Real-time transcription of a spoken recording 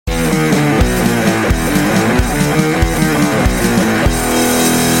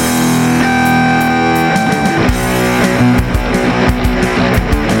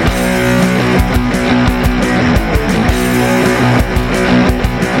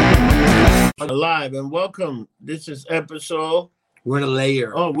Alive and welcome. This is episode. We're in a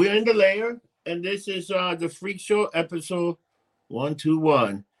layer. Oh, we're in the layer, and this is the Freak Show episode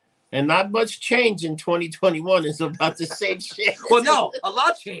 121. And not much change in 2021. It's about the same shit. Well, no, a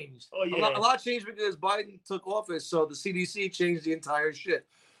lot changed. Oh yeah, a lot changed because Biden took office, so the CDC changed the entire shit.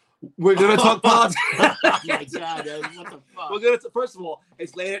 We're gonna talk politics. Oh my God, what the fuck? We're gonna. First of all,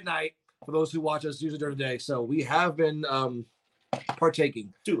 it's late at night for those who watch us usually during the day, so we have been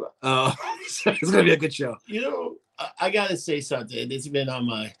partaking. Dude, it's gonna be a good show. You know, I gotta say something. It's been on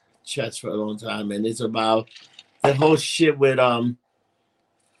my chest for a long time, and it's about the whole shit with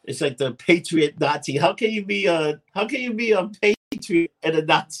it's like the patriot Nazi. How can you be a patriot and a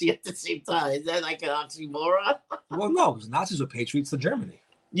Nazi at the same time? Is that like an oxymoron? Well, no, because Nazis were patriots to Germany.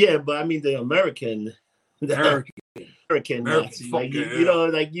 Yeah, but I mean the American Nazi. Like you know,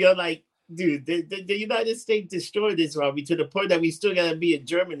 like you're like, dude, the United States destroyed this army to the point that we still gotta be in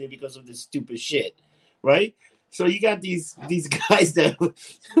Germany because of this stupid shit, right? So you got these guys that,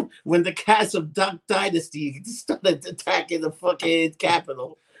 when the cast of Duck Dynasty started attacking the fucking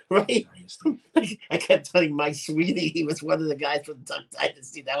Capitol, right? I kept telling Mike Sweeney he was one of the guys from Duck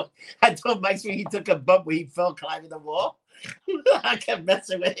Dynasty. I told Mike Sweeney he took a bump when he fell climbing the wall. I kept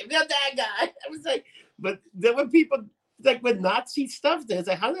messing with him. You're that guy. I was like, but there were people like with Nazi stuff there. It's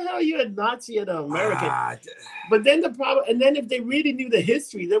like, how the hell are you a Nazi and an American? But then the problem, and then if they really knew the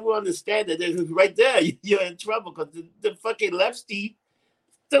history, they would understand that right there, you're in trouble because the fucking lefty,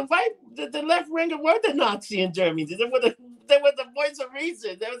 the left winger were the Nazi in Germany. They were the voice of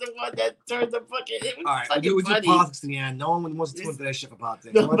reason. They were the one that turned the fucking. It was all right, we do politics in the end. No one wants to do that shit for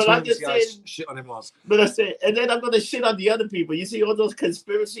politics. No, but I'm just saying, shit on everyone else. But I say, and then I'm gonna shit on the other people. You see all those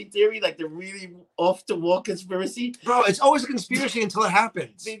conspiracy theory, like the really off the wall conspiracy. Bro, it's always a conspiracy until it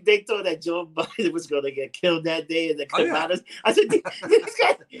happens. They thought that Joe Biden was gonna get killed that day, and the Comandos. I said, these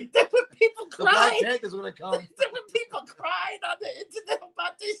guys, there were people crying. The Black Panthers gonna come. There were people crying on the internet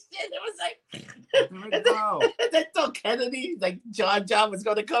about this shit. It was like, and they thought Kennedy, like John was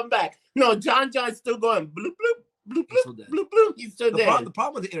gonna come back. No, John's still going bloop bloop bloop bloop bloop bloop. He's still there. The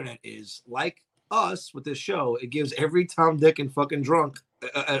problem with the internet is, like us with this show, it gives every Tom, Dick, and fucking drunk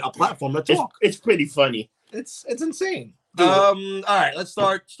a platform to talk. It's pretty funny. It's insane. All right, let's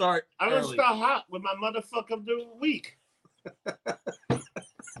start. I'm gonna start hot with my motherfucker of the week.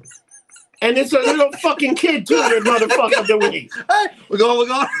 And it's a little fucking kid too, the motherfucker of the week. Hey, we're going.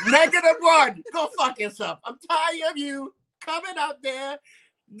 -1. Go fuck yourself. I'm tired of you coming out there,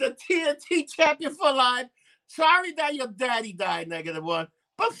 the TNT champion for life. Sorry that your daddy died, -1.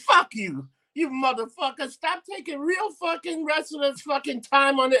 But fuck you, you motherfucker. Stop taking real fucking wrestlers' fucking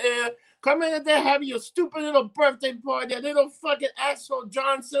time on the air. Come in there having your stupid little birthday party, that little fucking asshole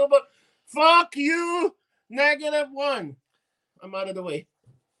John Silver. Fuck you, -1. I'm out of the way.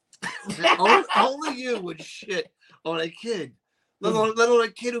 only you would shit on a kid. Let alone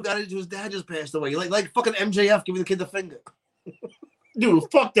a kid who got into his dad just passed away. Like fucking MJF giving the kid the finger. Dude,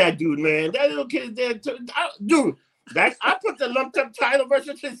 fuck that dude, man. That little kid there, dude. I put the lumped up title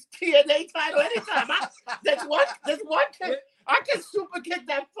versus his TNA title anytime. That's one kid. I can super kick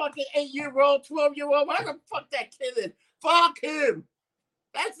that fucking 8-year-old, 12-year-old. I can fuck that kid in. Fuck him.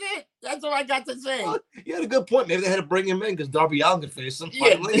 That's it. That's all I got to say. Well, you had a good point. Maybe they had to bring him in because Darby Allin could face him.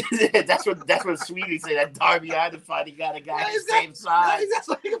 Yeah, that's what Sweetie said. That Darby Allin finally got a guy the same size. That's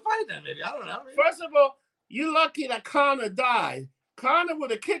why you can fight that. Maybe I don't know. First of all, you're lucky that Connor died. Connor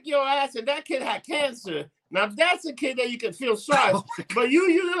would have kicked your ass, and that kid had cancer. Now that's a kid that you can feel sorry. But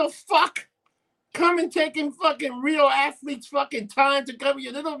you little fuck, coming taking fucking real athletes fucking time to come with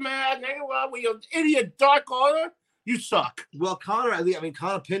your little man with your idiot Dark Order. You suck. Well, Connor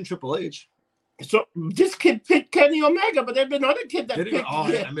pinned Triple H. So this kid picked Kenny Omega, but there've been other kids that picked.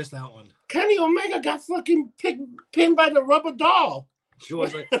 I missed that one. Kenny Omega got fucking pinned by the rubber doll. She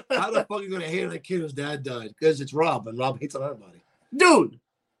was like, how the fuck are you going to hate on a kid whose dad died? Because it's Rob, and Rob hates on everybody. Dude,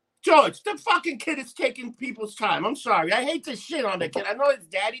 George, the fucking kid is taking people's time. I'm sorry. I hate to shit on the kid. I know his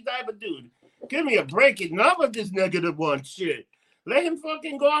daddy died, but dude, give me a break. Enough of this -1 shit. Let him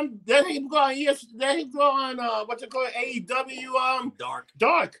fucking go on. Let him go on. Let him go on. AEW.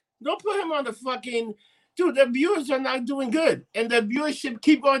 Dark. Don't put him on the fucking. Dude, the viewers are not doing good, and the viewership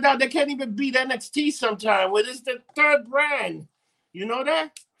keep going down. They can't even beat NXT sometime. When it's the third brand, you know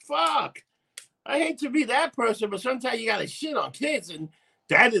that? Fuck. I hate to be that person, but sometimes you gotta shit on kids, and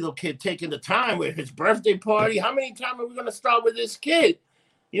that little kid taking the time with his birthday party. How many times are we gonna start with this kid?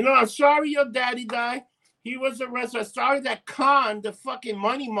 You know, I'm sorry your daddy died. He was a wrestler. Sorry that Khan, the fucking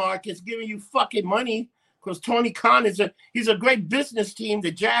money mark, is giving you fucking money because Tony Khan he's a great business team. The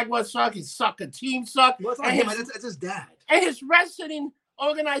Jaguars suck. His soccer team suck. That's his dad. And his wrestling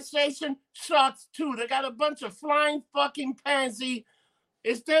organization sucks too. They got a bunch of flying fucking pansy.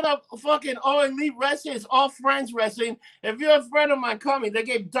 Instead of fucking All Elite Wrestling, it's All Friends Wrestling. If you're a friend of mine coming, they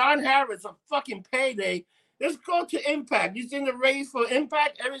gave Don Harris a fucking payday. Let's go to Impact. You seen the ratings for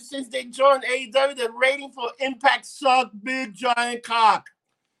Impact? Ever since they joined AEW, the rating for Impact sucked big giant cock.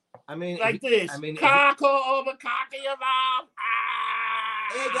 I mean, like this. Cock over cocky evolve.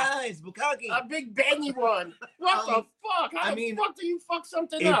 Hey guys, Bukaki. A big Benny one. What the fuck? How the fuck do you fuck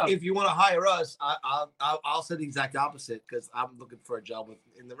something up? If you want to hire us, I'll say the exact opposite because I'm looking for a job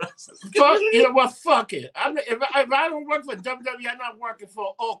in the wrestling. Fuck, you know what? Fuck it. If I don't work for WWE, I'm not working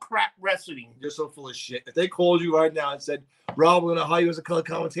for all crap wrestling. You're so full of shit. If they called you right now and said, Rob, we're going to hire you as a color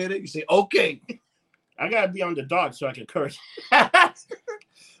commentator, you say, okay. I got to be on the dark so I can curse.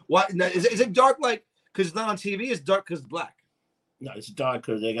 What? Is it dark like, because it's not on TV, it's dark because it's black? No, it's dark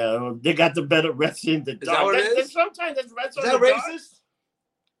because they got the better wrestling. The dark. Is that what it is? Sometimes it's wrestling. Is that racist?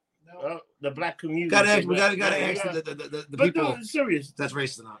 No. The black community. We gotta ask the people. No, serious. That's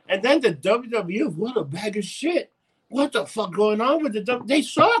racist or not. And then the WWF, what a bag of shit. What the fuck going on with the WWE? They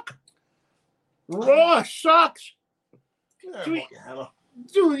suck. Raw sucks.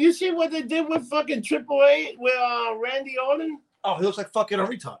 Dude, you see what they did with fucking Triple A with Randy Orton? Oh, he looks like fucking a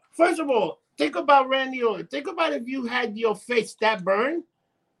retard. First of all, think about Randy Orton. Think about if you had your face that burned.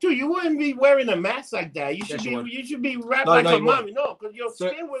 Dude, you wouldn't be wearing a mask like that. You should be wrapped like a mummy. No, because your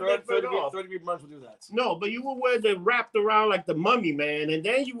skin would get burnt off. 30 months will do that. No, but you would wear the wrapped around like the mummy, man, and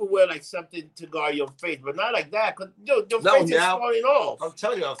then you would wear like something to guard your face, but not like that, because your face is falling off. I'm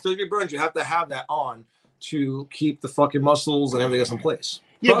telling you, 30 burns, you have to have that on to keep the fucking muscles and everything else in place.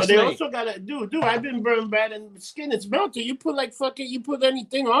 Yeah, but they also gotta dude. I've been burned bad and skin is melted. You put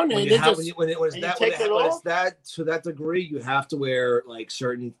anything on it. When it's that to that degree, you have to wear like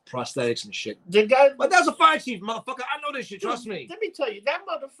certain prosthetics and shit. But that's a fire chief, motherfucker. I know this shit. Trust me. Let me tell you, that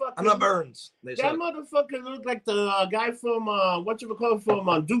motherfucker. I'm not Burns. Motherfucker looked like the guy from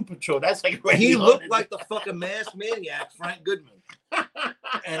from Doom Patrol. That's like he looked like the fucking masked maniac, Frank Goodman.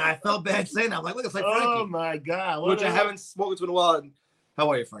 And I felt bad saying that. I'm like, look, it's like Frankie. Oh my god, which I haven't spoken to in a while. How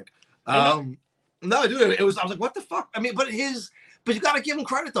are you, Frank? No, dude, I was like, what the fuck? I mean, but you gotta give him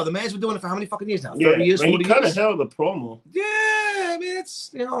credit though. The man's been doing it for how many fucking years now? 30 years, 40 years. He kind of held the promo. Yeah, I mean,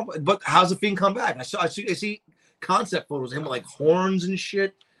 it's but how's the Fiend come back? I see concept photos of him with like horns and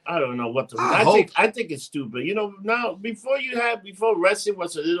shit. I don't know what I think it's stupid. Now before wrestling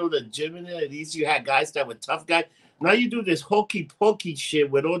was a little legitimate, at least you had guys that were tough guys. Now you do this hokey pokey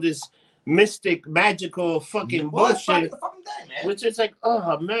shit with all this mystic, magical fucking bullshit, which is like,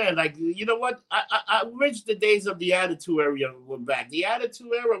 oh man, like you know what? I wish the days of the Attitude Era were back. The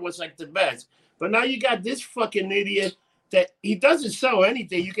Attitude Era was like the best, but now you got this fucking idiot that he doesn't sell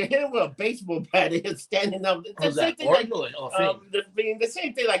anything. You can hit him with a baseball bat and he's standing up. The same thing, the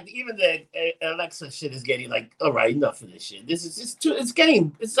same thing. Like even the Alexa shit is getting like, all right, enough of this shit. This is just too. It's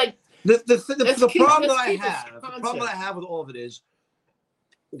getting. It's like the problem that I have with all of it is,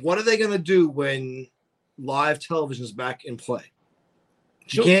 what are they going to do when live television is back in play?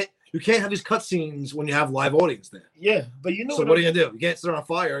 You can't have these cutscenes when you have live audience there. Yeah, but So what are you going to do? You can't sit on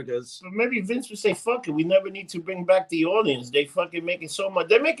fire because... Maybe Vince would say, fuck it, we never need to bring back the audience. They fucking making so much.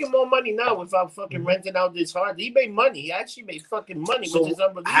 They're making more money now without fucking renting out this hard. He made money. He actually made fucking money, which is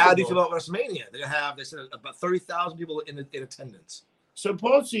unbelievable. How do you feel about WrestleMania? They said about 30,000 people in attendance.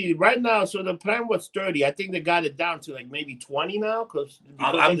 Supposedly, right now, so the plan was 30. I think they got it down to like maybe 20 now.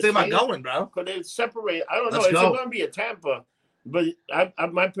 I'm thinking about going, bro. Because they separate. I don't know. It's going to be a Tampa. But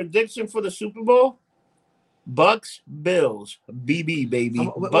my prediction for the Super Bowl, Bucks, Bills, BB, baby.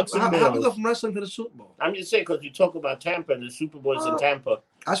 Bucks and Bills. How do we go from wrestling to the Super Bowl? I'm just saying because you talk about Tampa and the Super Bowl is in Tampa.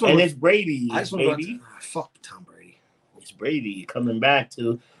 It's Brady, baby. Fuck Tom Brady. It's Brady coming back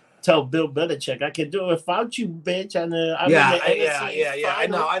to tell Bill Belichick, I can do it without you, bitch. Yeah. I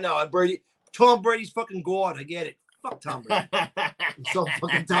know. And Tom Brady's fucking God. I get it. Fuck Tom Brady. I'm so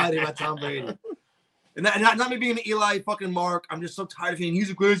fucking tired about Tom Brady. And not me being an Eli fucking Mark. I'm just so tired of hearing he's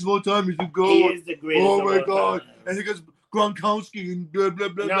the greatest of all time. He's the GOAT. He is the greatest. Oh my God. And he goes Gronkowski and blah blah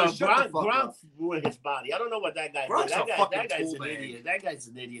blah. No, Gronk ruined his body. I don't know what that guy did. That guy's an idiot. That guy's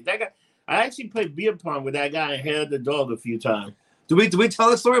an idiot. That guy. I actually played beer pong with that guy and held the dog a few times. Do we tell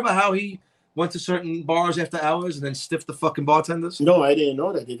the story about how he went to certain bars after hours and then stiffed the fucking bartenders? No, I didn't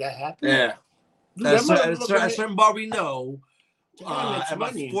know that. Did that happen? Yeah. At a certain bar we know, at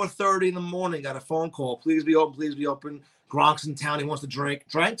about 4:30 in the morning, got a phone call. Please be open. Please be open. Gronk's in town. He wants to drink.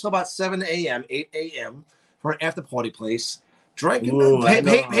 Drank till about 7 a.m., 8 a.m. for an after party place. Drank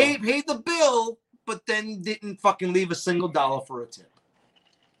and paid the bill, but then didn't fucking leave a single dollar for a tip.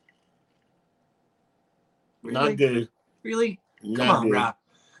 Really? Not good. Really? Come on, Rob.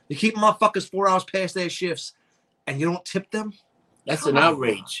 You keep motherfuckers 4 hours past their shifts, and you don't tip them. That's an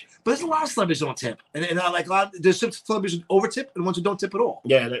outrage. But there's a lot of celebrities who don't tip, and I like a lot. There's some celebrities who over tip and ones who don't tip at all.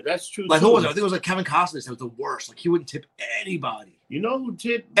 Yeah, that's true. Like who was it? I think it was like Kevin Costner. That was the worst. Like he wouldn't tip anybody. You know who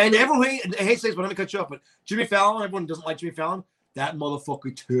tipped? And everyone hates this, but let me cut you off. But Jimmy Fallon, everyone doesn't like Jimmy Fallon. That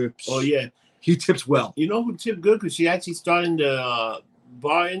motherfucker tips. Oh yeah, he tips well. You know who tipped good because she actually started in the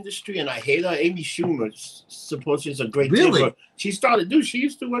bar industry, and I hate her. Amy Schumer, supposedly is a great tipper. She started, dude. She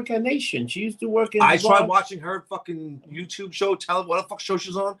used to work at Nation. She used to work in. I tried watching her fucking YouTube show. Tell what the fuck show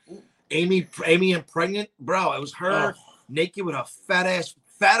she's on. Amy and Pregnant, bro. It was her naked with a fat ass,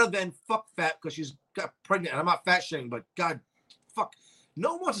 fatter than fuck fat because she's got pregnant. And I'm not fat shaming, but God, fuck,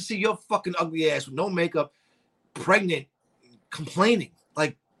 no one wants to see your fucking ugly ass with no makeup, pregnant, complaining.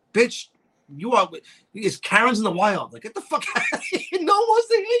 Like, bitch, you are. It's Karen's in the wild. Like, get the fuck out of here. No one wants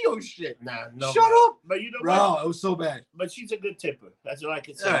to hear your shit. Nah, no. Shut up. But you know, bro, it was so bad. But she's a good tipper. That's what I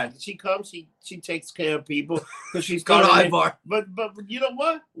can say. Right. She comes, she takes care of people because she's go to Ivar. But you know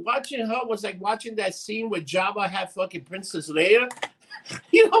what? Watching her was like watching that scene where Jabba had fucking Princess Leia.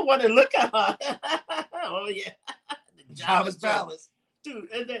 You don't want to look at her. Oh yeah, Jabba's palace, dude.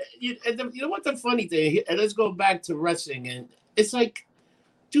 And you know what the funny thing? And let's go back to wrestling, and it's like,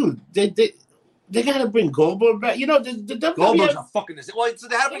 dude, they gotta bring Goldberg back. You know, the WWF. Goldberg's a fucking. Well, so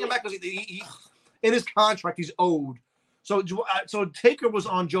they have to bring him back because he in his contract he's owed. So Taker was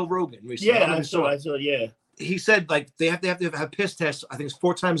on Joe Rogan recently. Yeah, I saw. Yeah, he said like they have to have piss tests. I think it's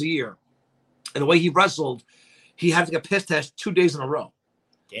 4 times a year, and the way he wrestled, he had to get a piss test 2 days in a row.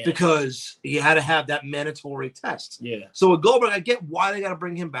 Damn. Because he had to have that mandatory test. Yeah. So with Goldberg, I get why they got to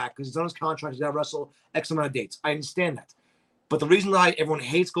bring him back because he's on his contract. He's got to wrestle X amount of dates. I understand that. But the reason why everyone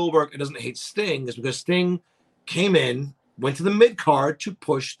hates Goldberg and doesn't hate Sting is because Sting came in, went to the mid-card to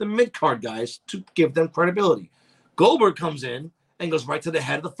push the mid-card guys to give them credibility. Goldberg comes in and goes right to the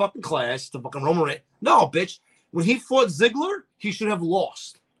head of the fucking class, the fucking Roman Reigns. No, bitch. When he fought Ziggler, he should have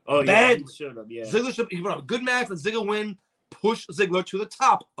lost. Oh, bad. Yeah, he should have, yeah. Ziggler should have a good match, let Ziggler win, push Ziggler to the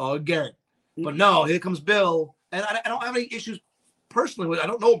top again. But no, here comes Bill. And I don't have any issues personally with I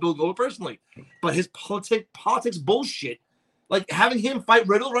don't know Bill Goldberg personally. But his politics bullshit, like having him fight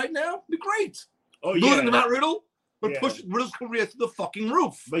Riddle right now, would be great. Oh, losing to Matt Riddle would push Riddle's career to the fucking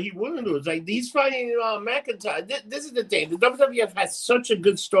roof. But he wouldn't lose. Like he's fighting McIntyre. This is the thing. The WWF has such a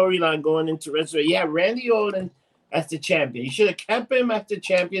good storyline going into wrestling. Yeah, Randy Orton as the champion. You should have kept him as the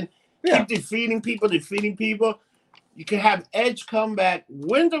champion. Keep defeating people. You could have Edge come back,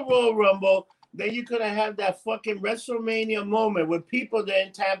 win the Royal Rumble. Then you could have had that fucking WrestleMania moment with people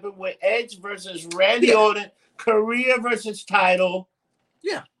then tapping with Edge versus Randy Orton, career versus title.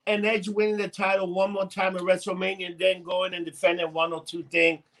 Yeah. And Edge winning the title one more time at WrestleMania and then going and defending 102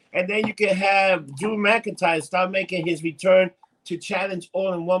 thing. And then you can have Drew McIntyre start making his return to challenge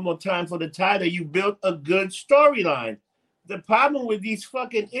Orton one more time for the title. You built a good storyline. The problem with these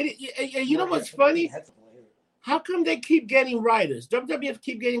fucking idiots, you know what's funny? How come they keep getting writers? WWF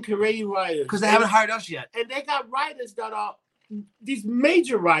keep getting creative writers. Because they haven't hired us yet. And they got writers that are these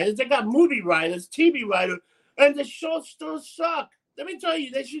major writers. They got movie writers, TV writers, and the show still suck. Let me tell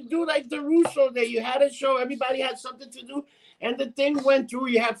you, they should do like the Russo Day. You had a show, everybody had something to do, and the thing went through.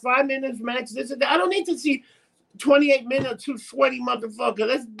 You had 5 minutes max, this and that. I don't need to see 28 minutes, 2 sweaty motherfuckers.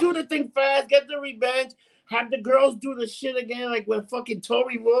 Let's do the thing fast, get the revenge, have the girls do the shit again, like when fucking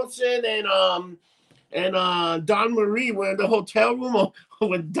Tori Wilson and Don Marie were in the hotel room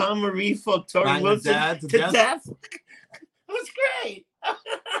when Don Marie fucked Tori Wilson to death. It was great.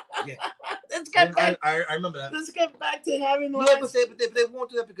 Yeah. Let's get back. I remember that. Let's get back to having like. But they won't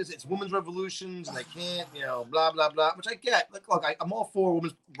do that because it's women's revolutions and they can't, blah blah blah. Which I get. Like, look, I'm all for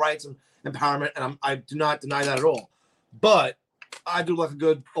women's rights and empowerment, and I do not deny that at all. But I do like a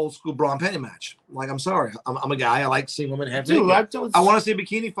good old school bra and panty match. Like, I'm sorry, I'm a guy. I like seeing women have. Dude, I want to see a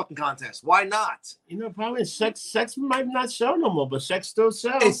bikini fucking contest. Why not? Probably sex might not sell no more, but sex still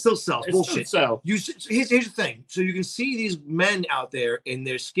sells. It still sells. Bullshit. Still Here's the thing. So you can see these men out there in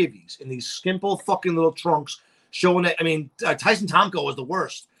their skivvies, in these skimple fucking little trunks, showing that. I mean, Tyson Tomko was the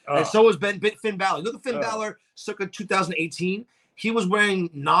worst, and so was Finn Balor. Look at Finn Balor, circa 2018. He was wearing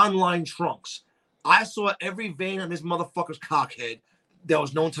non-line trunks. I saw every vein on this motherfucker's cockhead that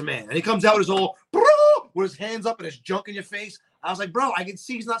was known to man. And he comes out with his old, with his hands up and his junk in your face. I was like, bro, I can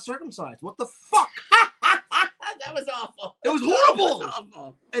see he's not circumcised. What the fuck? That was awful. It was horrible. Was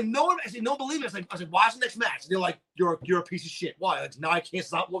awful. And no one believed me. I said, watch the next match. And they're like, you're a piece of shit. Why? Like, now I can't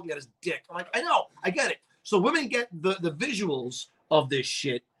stop looking at his dick. I'm like, I know. I get it. So women get the visuals of this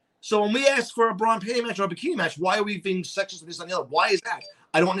shit. So when we ask for a bra and panty match or a bikini match, why are we being sexist with this and the other? Why is that?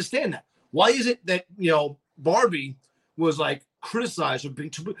 I don't understand that. Why is it that, Barbie was like, criticized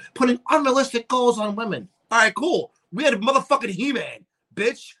for putting unrealistic goals on women. All right, cool. We had a motherfucking He-Man,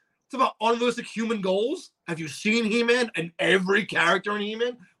 bitch. It's about unrealistic human goals. Have you seen He-Man and every character in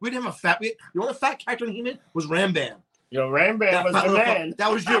He-Man? We didn't have a fat. The only fat character in He-Man was Rambam. Yo, Rambam was the man.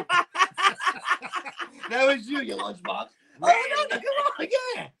 That was you. That was you lunchbox. Oh, no, come on,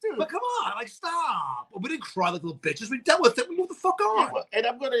 yeah. Dude. But come on, like, stop. We didn't cry like little bitches. We dealt with it. We moved the fuck on. And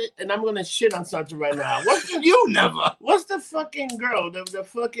I'm gonna shit on something right now. You never. What's the fucking girl? The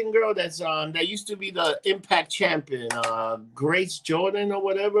fucking girl that's that used to be the Impact champion, Grace Jordan or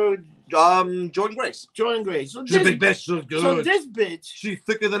whatever. Jordan Grace. Jordan Grace. So she's a big bitch. She's good. So this bitch, she's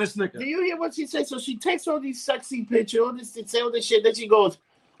thicker than a Snicker. Do you hear what she said? So she takes all these sexy pictures, all this shit. Then she goes,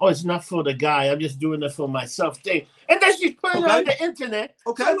 "Oh, it's not for the guy. I'm just doing it for myself." Thing. And then she's putting it on the internet.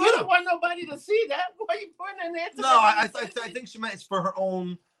 Okay. So you don't want nobody to see that. Why are you putting it on the internet? No, I think she meant it's for her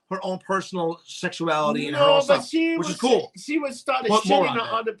own personal sexuality and her own stuff, which is cool. She started shitting on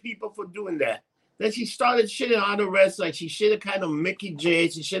other people for doing that. Then she started shitting on the rest. Like she shitted kind of Mickey J.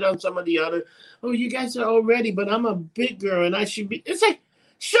 She shit on some of the other. Oh, you guys are all ready, but I'm a big girl and I should be. It's like,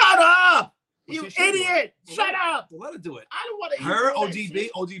 shut up. You idiot! Shut up! Well, let her do it. I don't want to. Her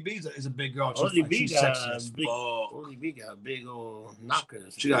ODB is a big girl. She's sexy. ODB got big old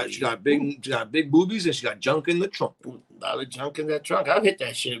knockers. She got big boobies and she got junk in the trunk. A lot of junk in that trunk. I'll hit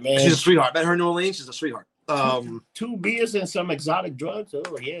that shit, man. She's a sweetheart. Bet her in New Orleans, she's a sweetheart. 2 beers and some exotic drugs.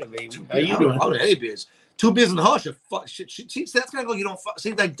 Oh yeah, baby. How you doing? I don't know any beers. 2 beers in the hush. She that's kind of go. You don't fuck.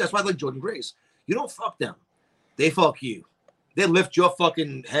 See, that's why I like Jordan Grace. You don't fuck them. They fuck you. They lift your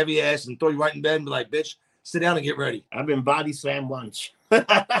fucking heavy ass and throw you right in bed and be like, bitch, sit down and get ready. I've been body slammed once.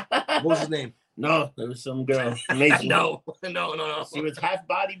 What was his name? No, there was some girl. Amazing. No. She was half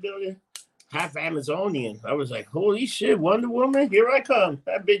bodybuilder, half Amazonian. I was like, holy shit, Wonder Woman, here I come.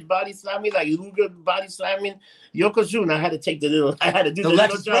 That bitch body slammed me like Luger body slamming Yokozuna. I had to do the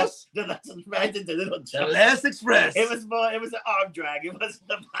Lexus Express. The little jump. The Last Express. It was an arm drag. It wasn't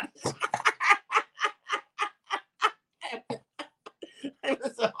the body. It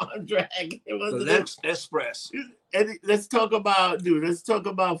was an arm drag. It was the Express. And let's talk about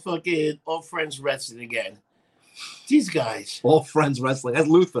fucking All Friends Wrestling again. These guys. All Friends Wrestling. That's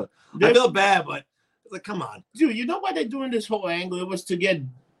Luther. I feel bad, but like, come on. Dude, you know why they're doing this whole angle? It was to get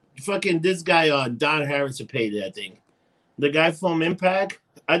fucking this guy, Don Harrison paid it, I think. The guy from Impact.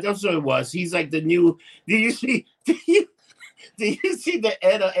 I thought so it was. He's like the new. Do you see the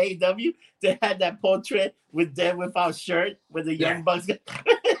Ed of AEW? They had that portrait with them without shirt with the Young Bucks.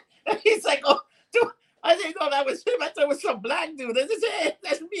 He's like, oh, dude, I didn't know that was him. I thought it was some black dude.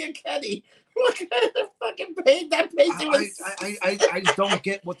 That's me and Kenny. What kind of fucking paint that paint was? I just don't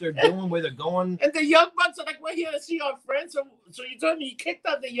get what they're doing, where they're going. And the Young Bucks are like, we're here to see our friends. So you told me you kicked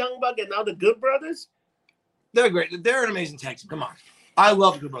out the Young Buck and now the Good Brothers? They're great. They're an amazing tag team. Come on. I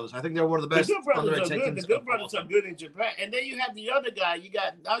love the Good Brothers. I think they're one of the best. The Good Brothers are good. The Good Brothers are good in Japan. And then you have the other guy. You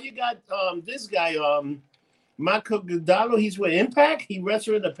got this guy, Marco Gudalo. He's with Impact. He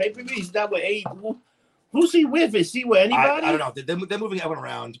wrestled in the pay-per-view. He's not with AEW. Who's he with? Is he with anybody? I don't know. They're moving everyone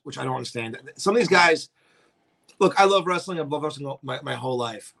around, which I don't understand. Some of these guys, look, I love wrestling. I've loved wrestling my whole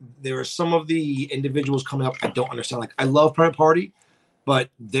life. There are some of the individuals coming up I don't understand. Like, I love Private Party, but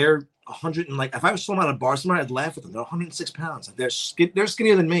they're 100 and like, if I was someone at a bar somewhere, I'd laugh at them. They're 106 pounds. They're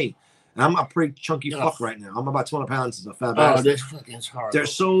skinnier than me. And I'm a pretty chunky fuck right now. I'm about 200 pounds as a fat bastard. Oh, this fucking horrible. They're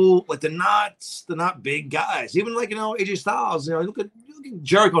so, like, they're not big guys. Even like, AJ Styles, look at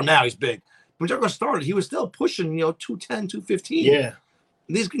Jericho now, he's big. When Jericho started, he was still pushing, 210, 215. Yeah.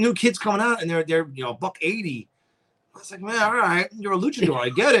 These new kids coming out and they're $180. I was like, man, all right, you're a luchador. I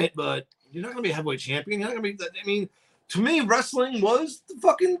get it, but you're not going to be a heavyweight champion. You're not going to be, I mean, to me, wrestling was the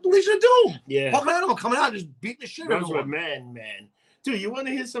fucking Legion of Doom. Yeah. Hulk Animal coming out and just beating the shit out of him. Man. Dude, you want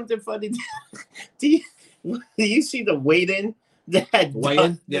to hear something funny? Do you see the weigh-in? Yeah.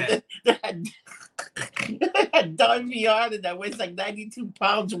 Don Viard that weighs like 92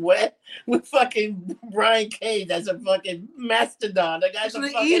 pounds wet with fucking Brian Cage as a fucking mastodon. The guy's gonna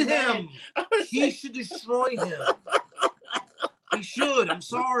eat him. He should destroy him. He should. I'm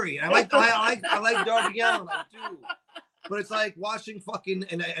sorry. I like Darby Allin, I do. But it's like watching fucking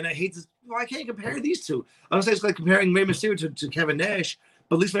and I hate this. Well, I can't compare these two. I don't say it's like comparing Rey Mysterio to Kevin Nash,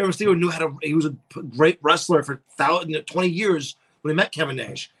 but at least Rey Mysterio knew how to. He was a great wrestler for 20 years when he met Kevin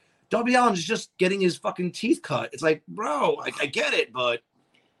Nash. Darby Allin is just getting his fucking teeth cut. It's like, bro, I get it, but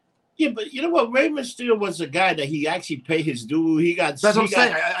yeah, but you know what? Rey Mysterio was a guy that he actually paid his due. That's what I'm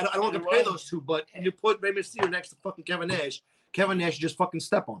saying. I don't want to compare those two, but you put Rey Mysterio next to fucking Kevin Nash. Kevin Nash just fucking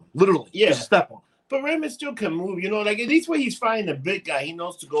step on him, literally. Yeah, just step on him. But Raymond still can move, like at least when he's fighting a big guy, he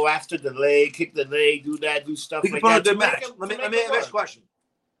knows to go after the leg, kick the leg, do stuff like that. Let me ask you a question.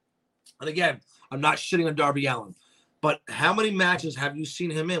 And again, I'm not shitting on Darby Allin, but how many matches have you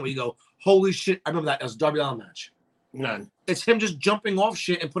seen him in where you go, holy shit, I remember that was a Darby Allin match? None. It's him just jumping off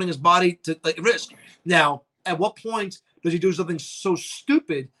shit and putting his body to risk. Now, at what point does he do something so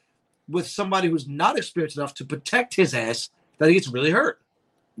stupid with somebody who's not experienced enough to protect his ass that he gets really hurt?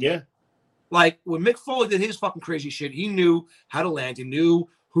 Yeah. Like when Mick Foley did his fucking crazy shit, he knew how to land. He knew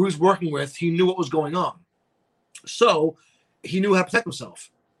who he was working with. He knew what was going on. So he knew how to protect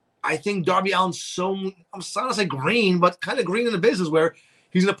himself. I think Darby Allin's I'm sorry to say green, but kind of green in the business where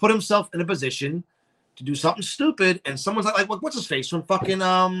he's going to put himself in a position to do something stupid. And someone's like what's his face from fucking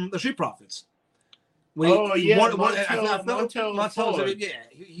the Street Profits? Montel,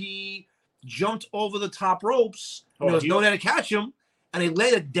 he jumped over the top ropes. There was no one there to catch him, and he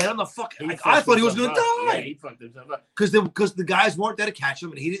laid it dead on the fuck. I thought he was going to die. Yeah, he fucked himself up. Because the guys weren't there to catch him,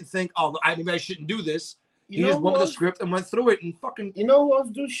 and he didn't think, maybe I shouldn't do this. He just went with the script and went through it and fucking. You know who else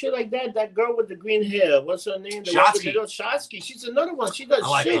do shit like that? That girl with the green hair. What's her name? Shotzi. She's another one. She does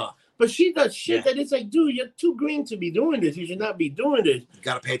shit. Her. But she does shit that it's like, dude, you're too green to be doing this. You should not be doing this. You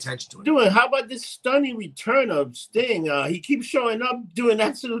got to pay attention to it. Doing, how about this stunning return of Sting? He keeps showing up doing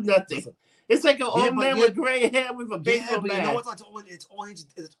absolute nothing. It's like an old man with gray hair with a baseball bat. You know what? It's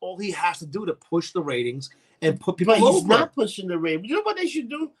all he has to do to push the ratings and put people over. He's not pushing the ratings. You know what they should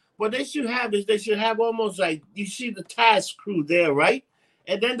do? What they should have is they should have almost like, you see the Taz crew there, right?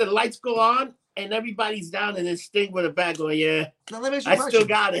 And then the lights go on. And everybody's down in this thing with a bag going, I still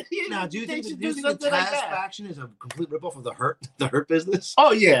got it. Now, do you think the Taz faction is a complete ripoff of the Hurt business?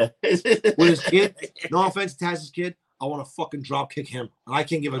 Oh, yeah. With his kid? No offense to Taz's kid. I want to fucking drop kick him. And I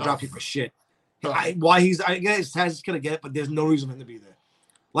can't give a drop kick for shit. I guess Taz's going to get it, but there's no reason for him to be there.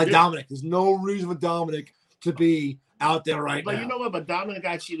 Dominic. There's no reason for Dominic to be out there now. But you know what? But Dominic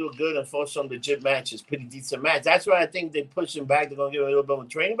actually looked good and fought some legit matches, pretty decent match. That's why I think they pushed him back. They're going to give him a little bit of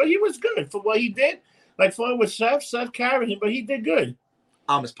training. But he was good for what he did. Like fought with Seth carried him, but he did good.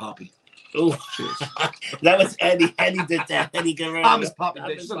 I'm his Poppy. Oh, that was Eddie. Eddie did that. Eddie Guerrero. I'm his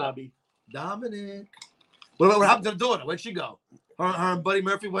Poppy. Dominic. What happened to the daughter? Where'd she go? Her and Buddy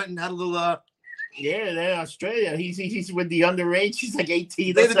Murphy went and had a little Yeah, they're in Australia. He's with the underage. She's like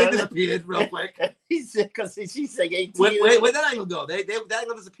 18. They disappeared real quick. Because she's like 18. Where'd that angle go? That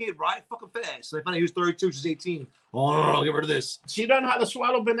angle disappeared right fucking fast. So they found out he was 32. She's 18. Oh, no, I'll get rid of this. She learned how to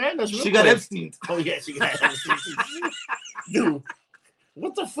swallow bananas. She got Epstein. Oh, yeah, she got Epstein. Dude,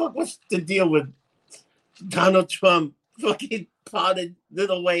 what the fuck? What's the deal with Donald Trump fucking pardoned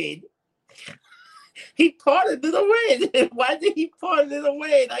Lil Wayne? He pardoned Lil Wayne. Why did he pardon Lil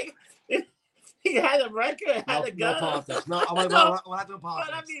Wayne? Like, he had a record, had a gun. No politics. No, we're not doing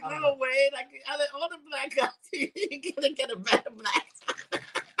politics. But I mean, Lil Wayne, like, all the black guys, you're gonna get a bad black.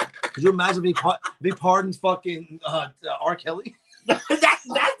 Could you imagine being pardoned fucking R. Kelly? That's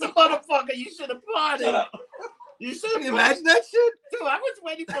the motherfucker you should have pardoned. You should have imagine that shit? Dude, I was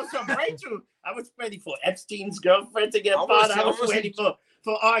waiting for some breakthrough. I was waiting for Epstein's girlfriend to get pardoned. I was waiting for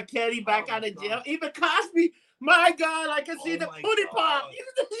R. Kelly back out of jail. Even Cosby. My God, I can see the putty pop.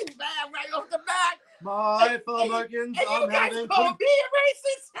 Right off the bat. My fellow Americans, I'm having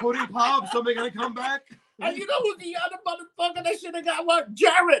putty pop. Somebody gonna come back? And you know who's the other motherfucker that should have got one?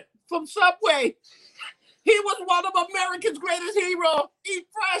 Jared from Subway. He was one of America's greatest heroes. Eat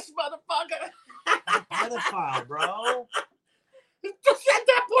fresh, motherfucker. Pedophile, bro. Just at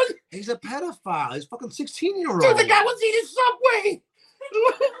that point. He's a pedophile. He's fucking 16-year-old. Dude, the guy was eating Subway.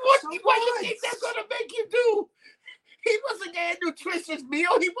 What do you think that's gonna make you do? He wasn't getting a nutritious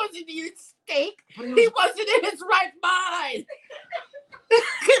meal. He wasn't eating steak. He wasn't in his right mind.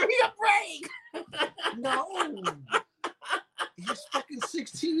 Give me a break. No. He's fucking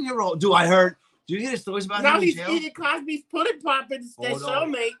 16-year-old. Do you hear the stories about him? Now he's eating Cosby's pudding poppins. Their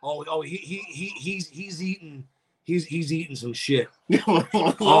cellmate. He's eating. He's eating some shit.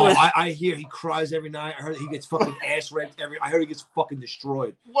 I hear he cries every night. I heard he gets fucking ass raped I heard he gets fucking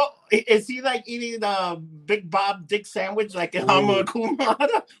destroyed. Well, is he like eating the Big Bob Dick sandwich like a Hama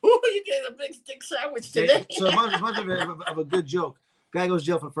Kumada? Ooh, you get a big dick sandwich today. So a bunch of a good joke. Guy goes to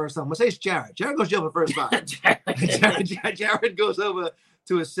jail for the first time. Let's say it's Jared. Jared goes to jail for the first time. Jared goes over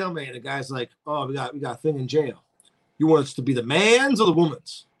to his cellmate, and the guy's like, "Oh, we got a thing in jail. You want us to be the man's or the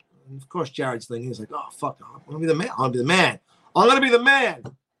woman's?" And of course, Jared's thinking, he's like, "Oh, fuck, I'm gonna be the man. I'm gonna be the man. I'm gonna be the man.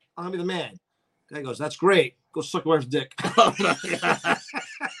 I'm gonna be the man." Guy goes, "That's great. Go suck your wife's dick."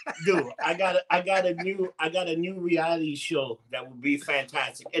 Dude, I got a new reality show that will be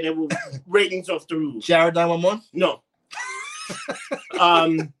fantastic, and it will ratings off the roof. Jared 911? No.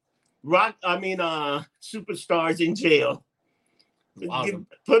 superstars in jail.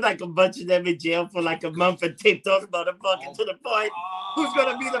 Put like a bunch of them in jail for like a month and tape those motherfuckers to the point. Who's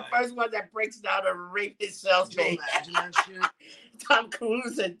gonna be the first one that breaks down and rape his cellmate? Imagine that shit. Tom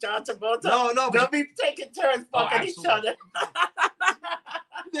Cruise and John Travolta. No, they'll be taking turns fucking each other.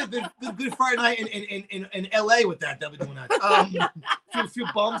 The Good Friday night in LA with that. They'll be doing that. A few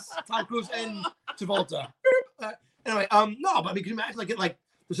bumps. Tom Cruise and Travolta. Anyway, no, but I mean, can you imagine like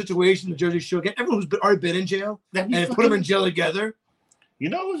the situation, the Jersey Shore, get everyone who's already been in jail and put them in jail together. You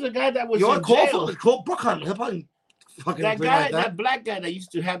know who's the guy that was in jail? Call Brooke Hunt. He'll probably fucking that guy, that black guy that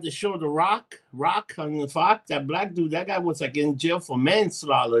used to have the show The Rock on the Fox. That black dude, that guy was like in jail for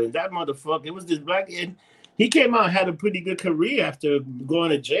manslaughter, and that motherfucker. It was this black, and he came out and had a pretty good career after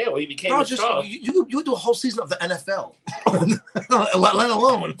going to jail. He became a star. You do a whole season of the NFL, let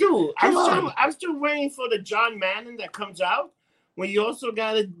alone, dude. I'm still waiting for the John Madden that comes out. When you also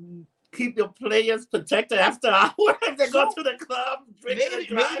gotta keep your players protected after hours if they go to the club. Maybe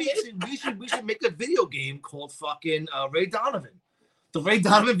we should make a video game called fucking Ray Donovan. The Ray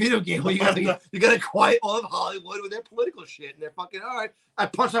Donovan video game where you gotta quiet all of Hollywood with their political shit and they're fucking all right. I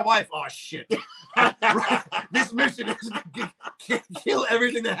punched my wife. Oh shit! This mission is to kill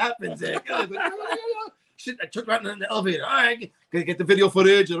everything that happens there. Shit! I took right in the elevator. All right, gotta get the video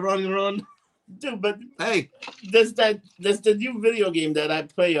footage and run. Dude, but hey, there's the new video game that I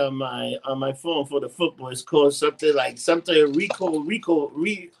play on my phone for the football. It's called something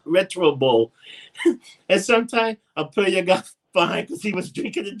Retro Bowl. And sometimes a player got fined because he was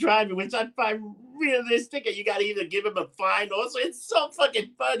drinking and driving, which I find realistic. And you got to either give him a fine. Also, it's so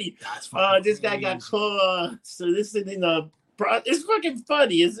fucking funny. This guy got caught soliciting it's fucking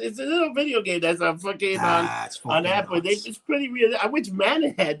funny. It's a little video game that's on fucking on Apple. It's pretty real. I wish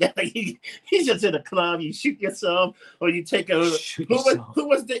Manning had that. Like he's just in a club. You shoot yourself, or you take a. Who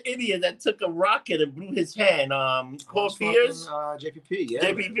was the idiot that took a rocket and blew his hand? Paul Pierce. JPP. Yeah.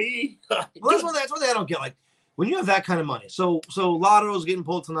 JPP. Well, that's one thing I don't get. Like when you have that kind of money. So Lotto's getting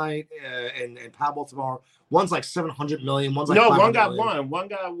pulled tonight, and Powerball tomorrow. One's like 700 million. One's like one got million. One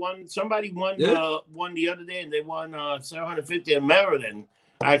got one. Somebody won won the other day, and they won 750 in Maryland.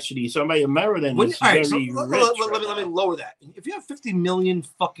 Actually, somebody in Maryland is very rich. Let me lower that. If you have $50 million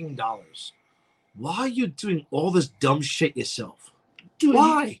fucking dollars, why are you doing all this dumb shit yourself? Dude,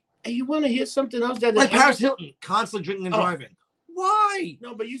 why? You want to hear something else? That like Paris Hilton, constantly drinking and driving. Why?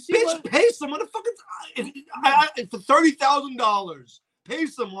 No, but you see, pay someone to fucking for $30,000. Pay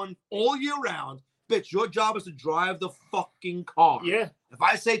someone all year round. Bitch, your job is to drive the fucking car. Yeah. If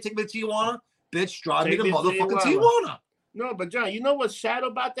I say take me to Tijuana, bitch, drive me to motherfucking Tijuana. No, but John, you know what's sad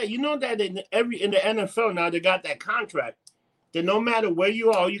about that? You know that in the NFL now they got that contract that no matter where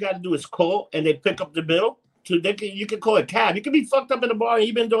you are, all you got to do is call and they pick up the bill. You can call a cab. You can be fucked up in the bar,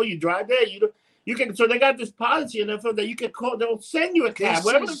 even though you drive there. You can. So they got this policy in the NFL that you can call. They'll send you a cab.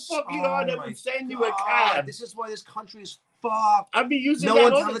 Wherever the fuck you are, they will send you a cab. This is why this country is fucked. I've been using no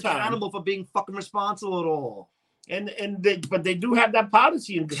that one's all the time. accountable for being fucking responsible at all. But they do have that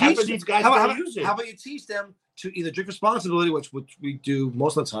policy, and half of these guys don't use it. How about you teach them to either drink responsibility, which we do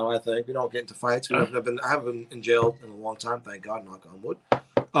most of the time. I think we don't get into fights. I haven't been in jail in a long time, thank God, knock on wood.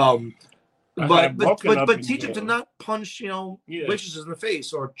 But teach them to not punch, waitresses in the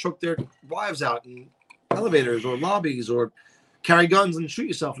face or choke their wives out in elevators or lobbies or carry guns and shoot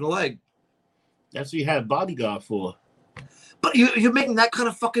yourself in the leg. That's what you had a bodyguard for. But you're making that kind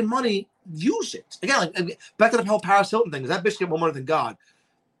of fucking money. Use it. Again, like, back to the whole Paris Hilton thing. That bitch get more money than God.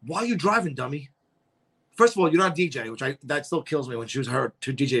 Why are you driving, dummy? First of all, you're not a DJ, that still kills me when she was her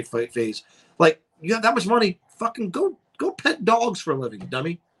to DJ phase. Like, you have that much money, fucking go pet dogs for a living,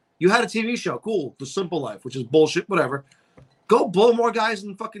 dummy. You had a TV show, cool, The Simple Life, which is bullshit, whatever. Go blow more guys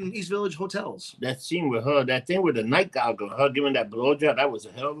in fucking East Village hotels. That scene with her, that thing with the night goggle, her giving that blowjob, that was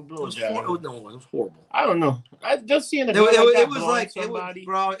a hell of a blowjob. It was horrible. I don't know. I just seeing a it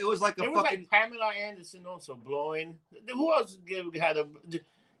was like Pamela Anderson also blowing. Who else had a?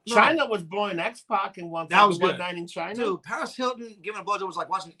 China was blowing X-Pac in one night in China. Dude, Paris Hilton giving a blowjob was like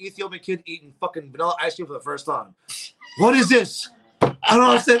watching an Ethiopian kid eating fucking vanilla ice cream for the first time. What is this? I don't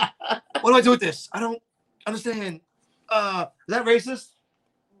understand. What do I do with this? I don't understand. Is that racist?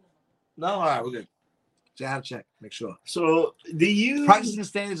 No? All right, we're good. So I have to check, make sure. So practicing the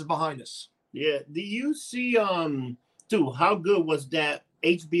standards is behind us. Yeah. Do you see dude, how good was that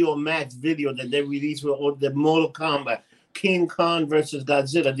HBO Max video that they released with the Mortal Kombat? King Kong versus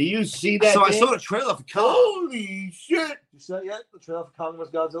Godzilla. Do you see that? So I saw the trailer for Kong. Holy shit. You saw it yet? The trailer for Kong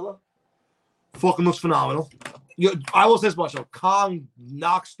versus Godzilla? Fucking looks phenomenal. I will say this much though. Kong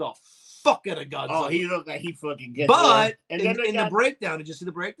knocks the fuck out of guns. Oh, he looked like he fucking gets But in the breakdown, did you see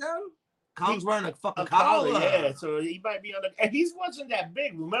the breakdown? Kong's wearing a fucking collar. Yeah, so he might be on the. And he wasn't that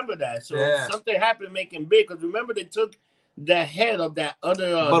big. Remember that. So something happened to make him big. Because remember they took the head of that other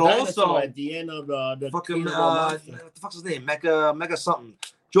but also at the end of the fucking what the fuck's his name? Mega something.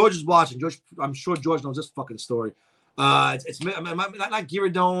 George is watching. George, I'm sure George knows this fucking story. It's not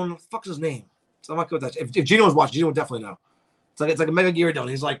Gyrodon. What the fuck's his name? So I'm not good with that. If Gino was watching, Gino would definitely know. It's like a Mega Gyrodon.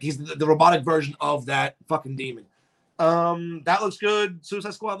 He's the robotic version of that fucking demon. That looks good.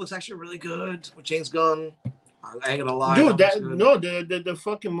 Suicide Squad looks actually really good with James Gunn. I ain't gonna lie, dude. The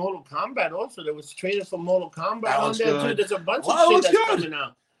fucking Mortal Kombat also. There was trailer for Mortal Kombat on there too. There's a bunch of shit that's coming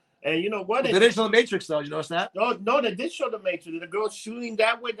out. And you know what? They didn't show the Matrix though. Did you notice that? No, they did show the Matrix. The girl shooting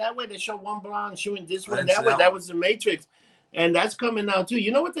that way. They show one blonde shooting this way, that way. That was the Matrix, and that's coming out too.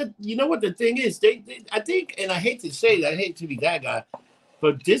 You know what the thing is? They I think, and I hate to say that, I hate to be that guy.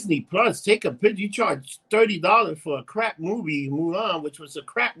 But Disney Plus, take a picture. You charge $30 for a crap movie, Mulan, which was a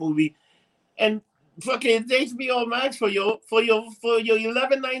crap movie, and fucking HBO Max for your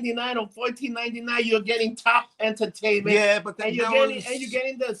 $11.99 or $14.99, you're getting top entertainment. Yeah, but then you're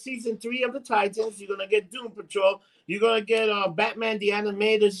getting the season 3 of the Titans. You're gonna get Doom Patrol. You're gonna get Batman the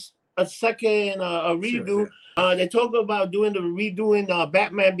Animated, a second a redo. Sure, yeah. They talk about redoing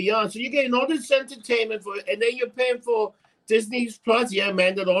Batman Beyond. So you're getting all this entertainment for, and then you're paying for Disney Plus. Yeah,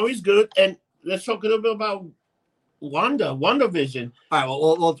 Mandalorian's good. And let's talk a little bit about WandaVision. All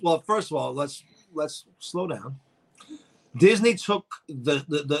right. Well. First of all, let's slow down. Disney took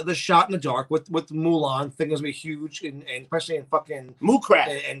the shot in the dark with Mulan, thinking it was gonna be huge, and especially in fucking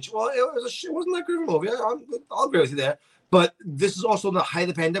Moocrap. And well, it wasn't that good of a movie. I'll agree with you there. But this is also the height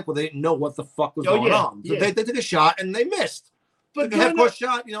of the pandemic where they didn't know what the fuck was going on. So they took a shot and they missed. But they had a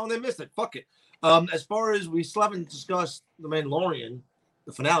shot, and they missed it. Fuck it. As far as we still haven't discussed The Mandalorian,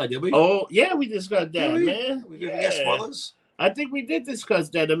 the finale, did we? Oh, yeah, we discussed that, man. We get spoilers? I think we did discuss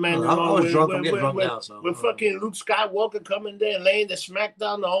that, The Mandalorian. I was drunk. I'm getting drunk now. So, with fucking Luke Skywalker coming there and laying the smack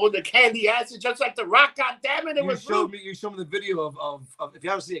down the candy acid, just like The Rock. God damn it, you showed me the video of if you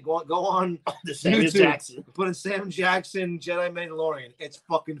haven't seen it, go on the Samuel Jackson. Put in Sam Jackson, Jedi Mandalorian. It's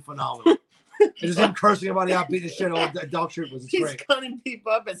fucking phenomenal. It's just him cursing everybody out, beating the shit out of dog troopers. It's great. He's cutting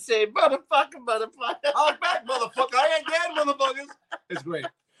people up and saying, motherfucker. I'm back, motherfucker. I ain't dead, motherfuckers. It's great.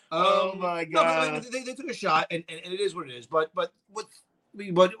 Oh my god! No, they took a shot, and it is what it is. But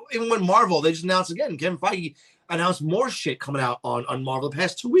even when Marvel, they just announced again. Kevin Feige announced more shit coming out on Marvel the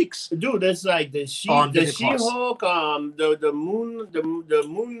past 2 weeks. Dude, there's like the She-Hulk, the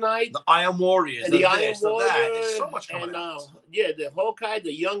Moon Knight, the Iron Warriors, the Iron Warriors. There's so much coming out. The Hawkeye,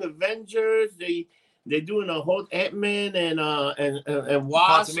 the Young Avengers. They're doing a whole Ant-Man and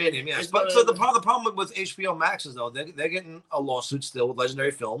Wasp. Yes. But so the problem with HBO Max is though they're getting a lawsuit still with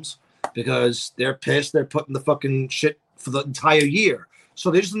Legendary Films because they're pissed. They're putting the fucking shit for the entire year.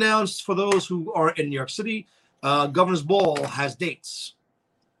 So they just announced for those who are in New York City, Governor's Ball has dates.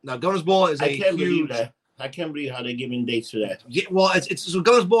 Now Governor's Ball is I can't believe how they're giving dates for that. Yeah, well, it's so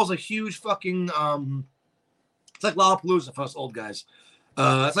Governor's Ball is a huge fucking it's like Lollapalooza for us old guys.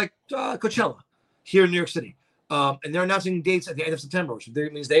 It's like Coachella here in New York City. And they're announcing dates at the end of September, which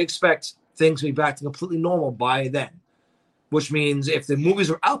means they expect things to be back to completely normal by then. Which means if the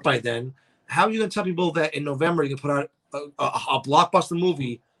movies are out by then, how are you going to tell people that in November you can put out a blockbuster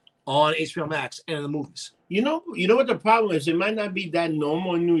movie on HBO Max and in the movies? You know what the problem is? It might not be that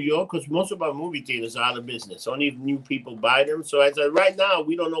normal in New York because most of our movie theaters are out of business. Only new people buy them. So as of right now,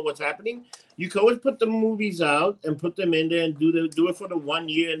 we don't know what's happening. You can always put the movies out and put them in there and do it for the 1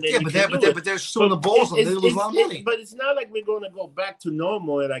 year and then but they're suing the balls on they lose a lot of money. But it's not like we're going to go back to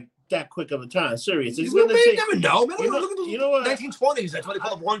normal like that quick of a time. Serious. You never know, man. You know what? 1920s. That's what they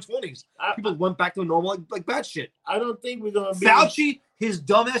call the 120s. People went back to normal like bad shit. I don't think we're going to be. Fauci, his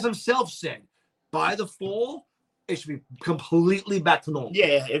dumbass himself said, by the fall, it should be completely back to normal.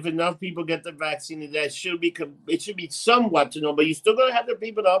 Yeah, if enough people get the vaccine, it should be somewhat to normal. But you're still going to have the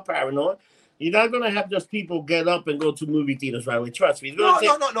people that are paranoid. You're not going to have just people get up and go to movie theaters right away. Trust me. No,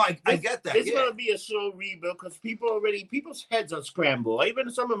 I get that. It's going to be a slow rebuild because people's heads are scrambled.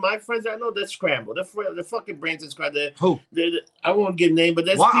 Even some of my friends I know, they're scrambled. The fucking brains are scrambled. Who? I won't give names, but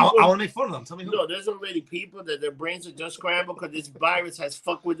there's people. I want to make fun of them. Tell me who. No, there's already people that their brains are just scrambled because this virus has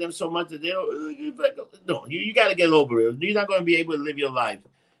fucked with them so much that they don't. You got to get over it. You're not going to be able to live your life.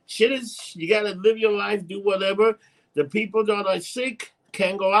 You got to live your life, do whatever. The people that are sick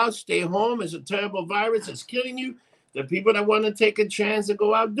can't go out, stay home. It's a terrible virus. It's killing you. The people that want to take a chance and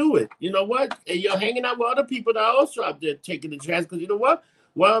go out, do it. You know what? And you're hanging out with other people that are also out there taking the chance because you know what?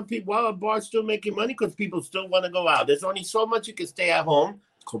 While are bars still making money because people still want to go out. There's only so much you can stay at home.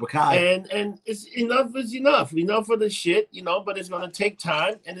 Cobra Kai. And it's enough is enough. Enough for the shit, but it's gonna take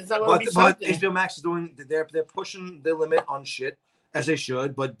time and it's not gonna be something. But HBO Max is doing they're pushing the limit on shit as they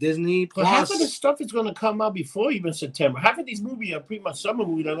should, but Disney Plus. But half of the stuff is gonna come out before even September. Half of these movies are pretty much summer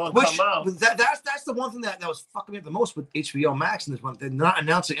movies that are gonna come out. That's the one thing that was fucking me up the most with HBO Max in this one. They're not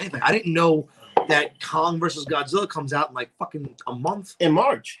announcing anything. I didn't know that Kong versus Godzilla comes out in like fucking a month. In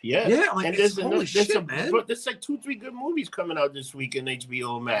March, yeah. Yeah, like, and there's like 2-3 good movies coming out this week in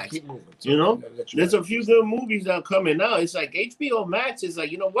HBO Max. Keep moving. There's a few good movies that are coming out. It's like HBO Max is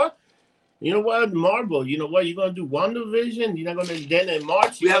like, you know what, Marvel, you know what, you're gonna do WandaVision. You're not gonna then in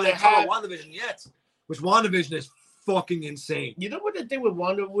March. We haven't had WandaVision yet, which WandaVision is fucking insane. You know what the thing with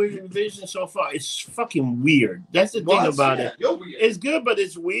WandaVision so far? It's fucking weird. That's the thing about it. It's good, but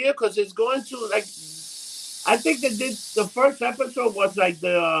it's weird because it's going to like. I think that the first episode was like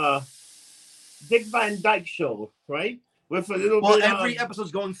the Dick Van Dyke Show, right? With a little bit. Every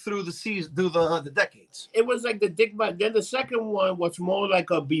episode's going through the season, through the decades. It was like the Dick Van. Then the second one was more like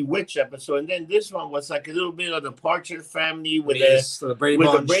a Bewitched episode, and then this one was like a little bit of the Partridge Family with the Brady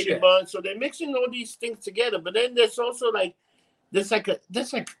Bunch. So they're mixing all these things together. But then there's also like there's like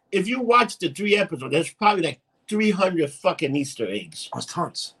if you watch the 3 episodes, there's probably like 300 fucking Easter eggs. That's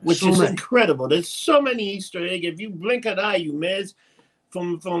tons. Which is incredible. There's so many Easter eggs. If you blink an eye, you miss.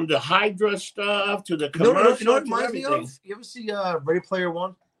 From the Hydra stuff to the commercial. You know what it reminds me of? You ever see Ready Player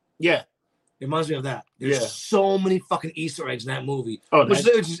One? Yeah. It reminds me of that. There's so many fucking Easter eggs in that movie. Oh,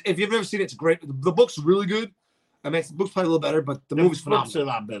 if you've never seen it, it's great. The book's really good. I mean, the book's probably a little better, but the movie's phenomenal. The book's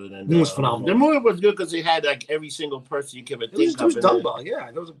a lot better than the movie's phenomenal. The movie was good because it had like every single person you could ever think of. It was done well, yeah.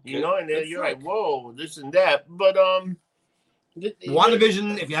 That was and then you're like, whoa, this and that. But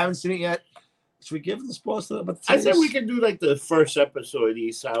WandaVision, if you haven't seen it yet, should we give the spoilers about I said we can do like the first episode of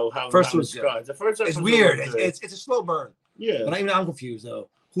these. How first it starts. The first episode. It's weird. It's a slow burn. Yeah. But I'm confused though.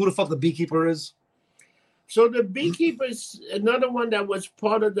 Who the fuck the beekeeper is? So the beekeeper is another one that was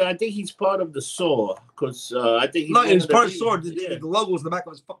part of I think he's part of the Saw because I think he's part of the Saw. The logo was in the back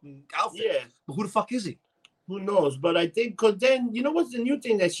of his fucking outfit. Yeah. But who the fuck is he? Who knows? But I think because then you know what's the new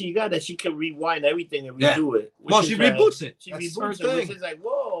thing that she got that she can rewind everything and redo it. Well, she reboots it. She reboots it, which is like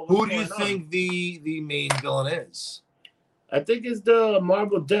whoa. Who do you think the main villain is? I think it's the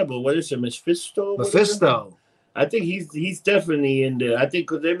Marvel Devil. What is it, Mephisto? I think he's definitely in there. I think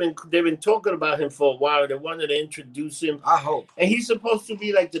because they've been talking about him for a while. They wanted to introduce him. I hope. And he's supposed to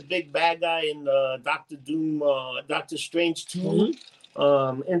be like the big bad guy in Doctor Doom, Doctor Strange 2. Mm-hmm.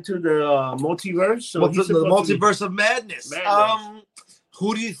 Into the multiverse. So the multiverse of madness.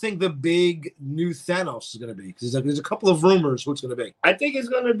 Who do you think the big new Thanos is going to be? Because there's a couple of rumors who it's going to be. I think it's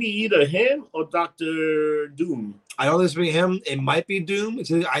going to be either him or Doctor Doom. I know this will be him. It might be Doom.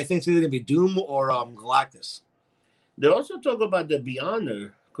 I think it's either going to be Doom or Galactus. They also talk about the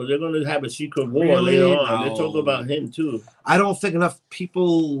Beyonder. Because they're going to have a secret war later on. They talk about him, too. I don't think enough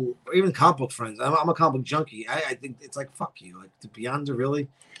people, or even comic book friends, I'm a comic book junkie. I think it's like, fuck you. Like, the Beyonder, really?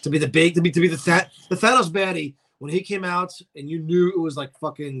 To be the Thanos baddie, when he came out and you knew it was like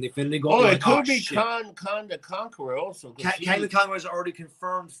fucking the Infinity Gauntlet. Oh, it could be Khan the Conqueror also. Kang the Conqueror is already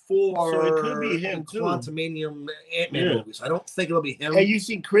confirmed for so it could be him too. Quantumanium Ant-Man movies. I don't think it'll be him. And you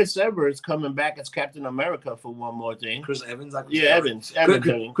see Chris Evans coming back as Captain America for one more thing. Chris Evans? Evans.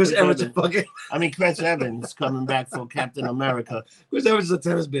 Chris Evans fucking... Chris Evans coming back for Captain America. Chris Evans is a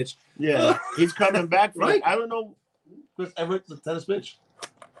tennis bitch. Yeah, he's coming back for right? I don't know. Chris Evans is a tennis bitch.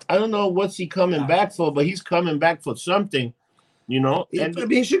 I don't know what's he coming back for, but he's coming back for something,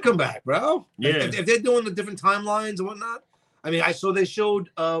 he should come back, bro. Yeah. If they're doing the different timelines and whatnot. I mean, I saw they showed,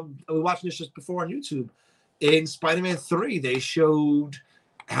 we were watching this just before on YouTube. In Spider-Man 3, they showed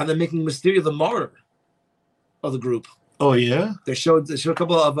how they're making Mysterio the martyr of the group. Oh, yeah? They showed a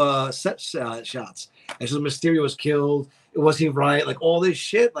couple of set shots. And so Mysterio was killed. Was he right? Like, all this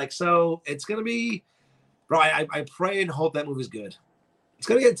shit. Like, so it's going to be, bro, I pray and hope that movie's good. It's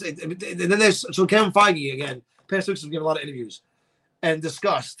gonna get. And then there's Kevin Feige again. Past weeks have given a lot of interviews and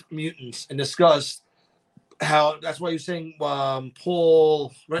discussed mutants and discussed how that's why you're saying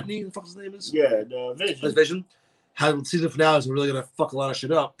Paul Bettany, the fuck his name is? Yeah, the Vision. That's Vision. How the season finale is really gonna fuck a lot of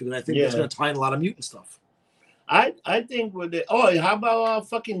shit up because I think it's gonna tie in a lot of mutant stuff. I think with it. Oh, how about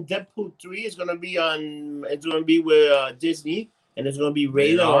fucking Deadpool 3 is gonna be on? It's gonna be with Disney and it's gonna be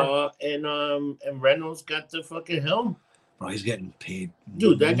Radar and Reynolds got the fucking helm. Bro, he's getting paid.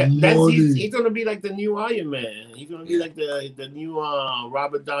 Dude, he's gonna be like the new Iron Man. He's gonna be like the new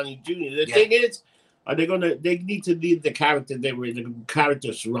Robert Downey Jr. The thing is, they need to leave the character the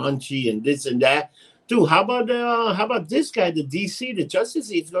character's raunchy and this and that. Dude, how about this guy, the DC, the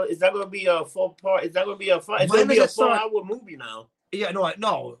Justice League? Is that gonna be a full part? Is that gonna be a 4-hour movie now? Yeah,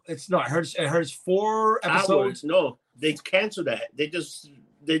 no, it's not. I heard it's 4 episodes. No, they canceled that. They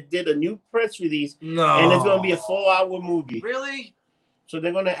did a new press release. No. And it's gonna be a 4-hour movie. Really? So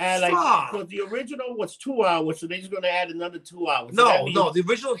they're gonna add because the original was 2 hours, so they're just gonna add another 2 hours. So no, the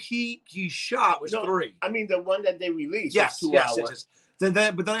original he shot was 3. I mean the one that they released was 2 hours. Yes. But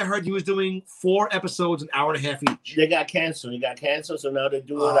then I heard he was doing 4 episodes, an hour and a half each. They got canceled. So now they're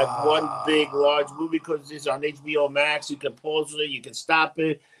doing like one big, large movie because it's on HBO Max. You can pause it, you can stop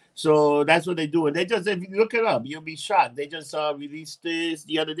it. So that's what they're doing. They just, if you look it up, you'll be shocked. They just released this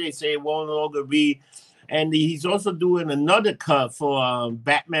the other day, say it won't longer be. And he's also doing another cut for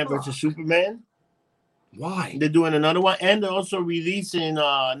Batman versus Superman. Why? They're doing another one, and they're also releasing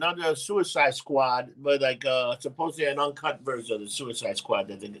another Suicide Squad, but like supposedly an uncut version of the Suicide Squad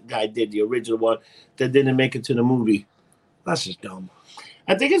that the guy did, the original one that didn't make it to the movie. That's just dumb.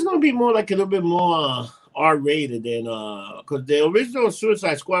 I think it's going to be more like a little bit more R-rated than because the original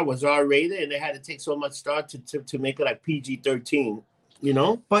Suicide Squad was R-rated, and they had to take so much thought to make it like PG-13, you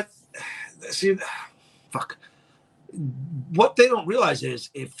know? But see, fuck. What they don't realize is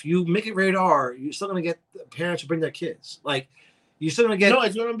if you make it rated R, you're still going to get parents to bring their kids. Like, you're still going to get... No,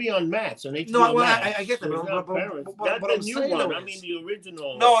 it's going to be on Max. On HBO no, well, Max. I get that. So but the new one. I mean, the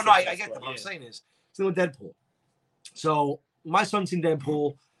original. No, I get that. What I'm saying is, still with Deadpool. So, my son's seen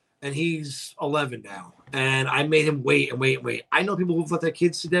Deadpool, and he's 11 now. And I made him wait. I know people who've let their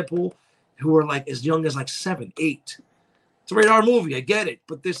kids see Deadpool who are like as young as like 7, 8. It's a rated R movie. I get it.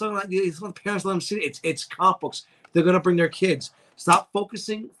 But there's something like the parents let them see it. It's comic books. They're gonna bring their kids. Stop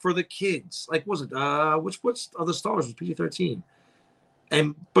focusing for the kids. Like, was it what's other stars was PG-13,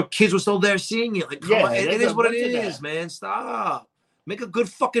 but kids were still there seeing it. Like, come on, it is what it is, man. Stop. Make a good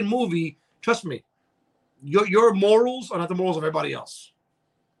fucking movie. Trust me. Your morals are not the morals of everybody else.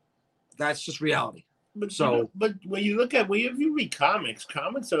 That's just reality. But when you look at if you read comics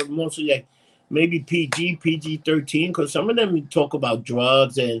are mostly like maybe PG-13 because some of them talk about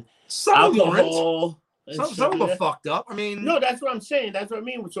drugs and alcohol. Some of them are fucked up. I mean, no, that's what I'm saying. That's what I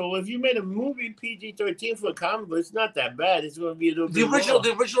mean. So if you made a movie PG-13 for a comic book, it's not that bad. It's going to be a little bit more.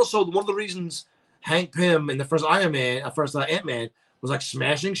 The original. So one of the reasons Hank Pym in the first Ant-Man was like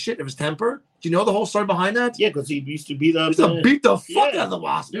smashing shit of his temper. Do you know the whole story behind that? Yeah, because he used to beat up. Beat the fuck out of the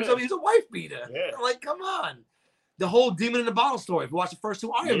Wasp. Yeah. He's a wife beater. Yeah. Like, come on. The whole demon in the bottle story. If you watch the first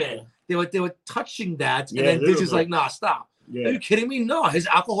 2 Iron Man, they were touching that, and then Disney's like, nah, stop. Yeah. Are you kidding me? No, his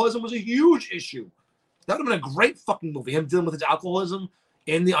alcoholism was a huge issue. That would have been a great fucking movie. Him dealing with his alcoholism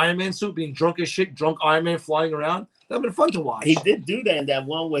in the Iron Man suit, being drunk as shit, drunk Iron Man flying around. That would have been fun to watch. He did do that in that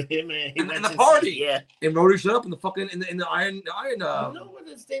one with him and the party. Yeah. And wrote his shit up in the fucking in the Iron. You know what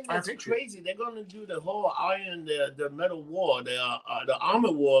this thing that's crazy? They're gonna do the whole Iron the Metal War, the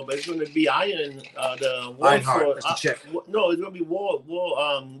Armor War, but it's gonna be Iron the War Ironheart. That's the chick. No, it's gonna be War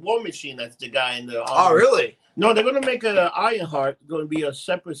Machine. That's the guy in the. Oh, really? No, they're gonna make Ironheart. Going to be a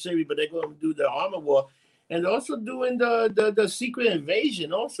separate series, but they're gonna do the Armor War. And also doing the Secret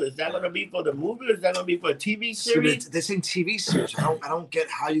Invasion. Also, is that going to be for the movie or is that going to be for a TV series? This ain't TV series. I don't get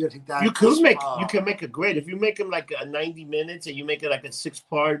how you're going to take that. You can make it great if you make it like a 90 minutes and you make it like a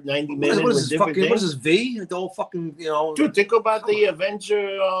 6-part 90 minutes. What is this V? The whole fucking Dude, think about the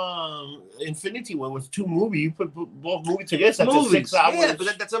Avenger Infinity War. It was 2 movies. You put both movies together. That's a 6 hours. Yeah,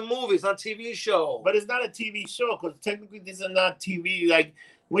 but that's a movie. It's not a TV show. But it's not a TV show because technically this is not TV. Like.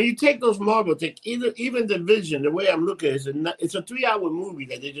 When you take those Marvel, even the Vision, the way I'm looking at it, it's a 3-hour movie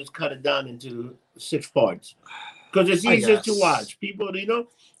that they just cut it down into 6 parts. Because it's easier to watch. People,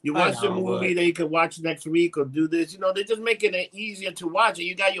 you watch the movie, then you can watch next week or do this. They're just making it easier to watch. And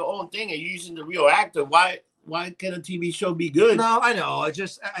you got your own thing and you're using the real actor. Why can a TV show be good? No, I know.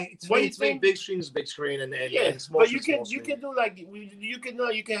 It's big screen is big screen and small. But you can do like you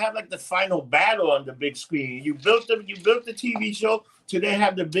can have like the final battle on the big screen. You built the TV show to then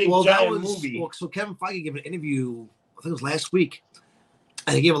have the big giant movie. Well, so Kevin Feige gave an interview, I think it was last week,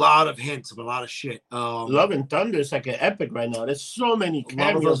 and he gave a lot of hints of a lot of shit. Love and Thunder is like an epic right now. There's so many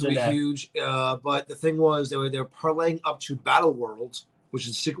cameos in that. Huge. But the thing was they were parlaying up to Battle Worlds, which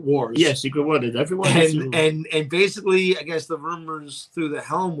is Secret Wars. Yeah, Secret Wars. Everyone and basically, I guess the rumors through the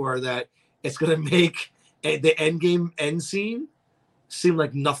helm were that it's going to make the end scene seem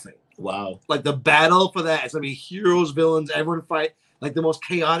like nothing. Wow. Like the battle for that, it's going to be heroes, villains, everyone fight. Like the most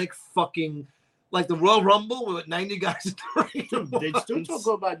chaotic fucking, like the Royal Rumble with 90 guys in the ring. They still talk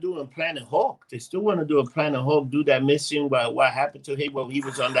about doing Planet Hulk. They still want to do a Planet Hulk, do that mission about what happened to him when he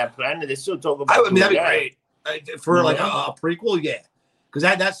was on that planet. They still talk about that'd be great. For like a prequel, yeah. Because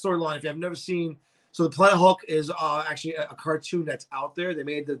that storyline, if you have never seen, so the Planet Hulk is actually a cartoon that's out there. They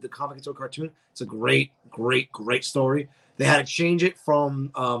made the comic into a cartoon. It's a great, great, great story. They had to change it from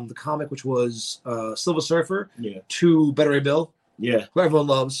the comic, which was Silver Surfer, to Better Ray Bill. Yeah, who everyone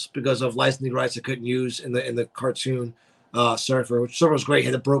loves because of licensing rights they couldn't use in the cartoon Surfer, which Surfer was great. He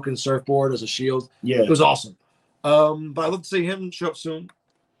had a broken surfboard as a shield. Yeah, it was awesome. But I'd love to see him show up soon.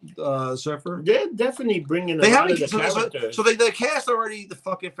 Surfer. They're definitely bringing a lot of the characters. So they cast already the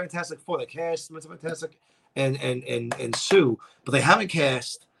fucking Fantastic Four. They cast Mr. Fantastic and Sue, but they haven't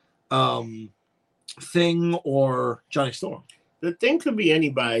cast Thing or Johnny Storm. The Thing could be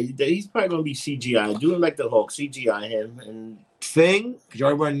anybody. He's probably gonna be CGI. Do him like the Hulk, CGI him and Thing. You're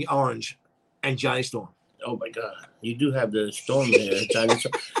already wearing orange, and Johnny Storm. Oh my God, you do have the Storm there, Johnny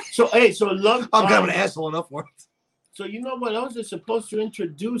Storm. So hey, so love. I'm kind of an asshole enough for it. So you know what else is supposed to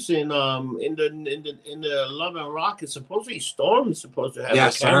introduce in the Love and Rock is supposedly Storm is supposed to have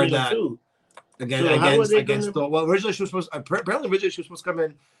a cameo too. Against Thor. Well, originally she was supposed to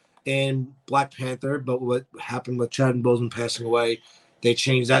come in Black Panther, but what happened with Chadwick Boseman passing away, they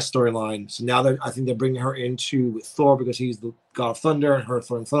changed that storyline. So now I think they're bringing her into Thor because he's the God of Thunder and her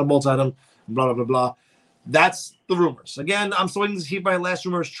throwing thunderbolts at him. Blah blah blah blah. That's the rumors. Again, I'm still waiting to see if my last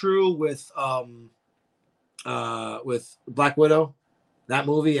rumor is true with Black Widow, that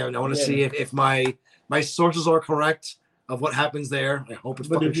movie. And I want to see if my sources are correct of what happens there. I hope it's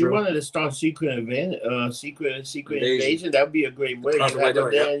fucking true. But if you wanted to start secret invasion, that would be a great way.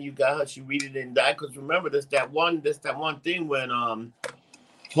 You got her. She read it and died. Because remember, there's that one thing when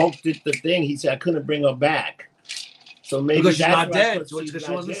Hulk did the thing. He said I couldn't bring her back. So maybe because she's not dead. So maybe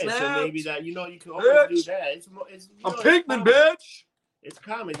that you can always do that. I'm Pigman, bitch. It's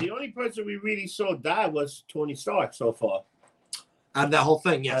common. The only person we really saw die was Tony Stark so far. And that whole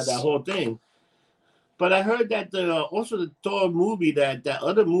thing, yes. That whole thing. But I heard that also the Thor movie, that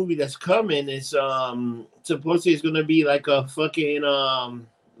other movie that's coming is supposedly it's gonna be like a fucking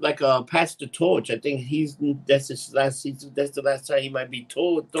like a pass the torch. I think that's the last time he might be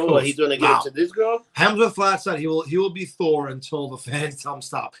told Thor. He's gonna give it to this girl. Hemsworth flat said he will be Thor until the fans tell him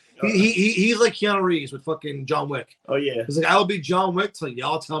stop. He's like Keanu Reeves with fucking John Wick. Oh yeah, he's like I will be John Wick till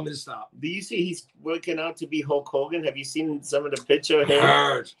y'all tell me to stop. Do you see he's working out to be Hulk Hogan? Have you seen some of the picture of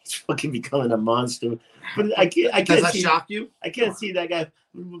him? He's fucking becoming a monster. But I can't. Does that shock you? I can't see that guy.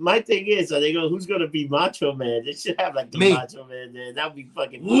 My thing is, who's gonna be Macho Man? They should have like the Macho Man there. That would be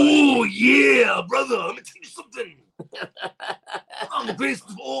fucking funny. Oh yeah, brother. Let me tell you something. I'm the greatest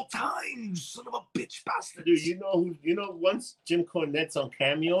of all time, son of a bitch bastard. Dude, once Jim Cornette's on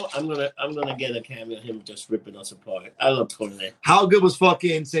Cameo, I'm gonna get a cameo of him just ripping us apart. I love Cornette. How good was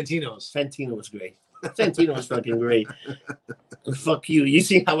fucking Santino's? Santino was great. Santino was fucking great. Fuck you. You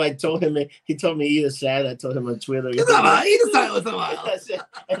see how I told him? He told me eat a salad. I told him on Twitter. Eat a salad once a while.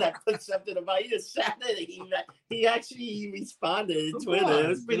 And I put something about eat a salad. He actually responded on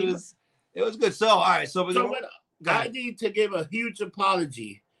Twitter. It was good. So all right. I need to give a huge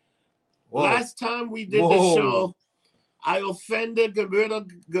apology. Whoa. Last time we did the show, I offended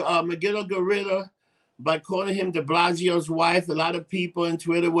Miguel Guerrero by calling him de Blasio's wife. A lot of people on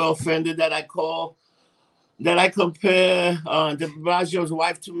Twitter were offended that I compare de Blasio's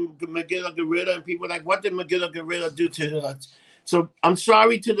wife to Miguel Guerrero, and people were like, what did Miguel Guerrero do to her? So I'm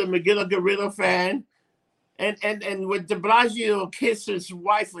sorry to the Miguel Guerrero fan. And with de Blasio kiss his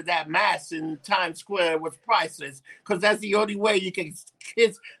wife with that mask in Times Square was priceless, because that's the only way you can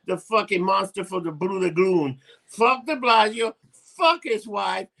kiss the fucking monster for the Blue Lagoon. Fuck de Blasio, fuck his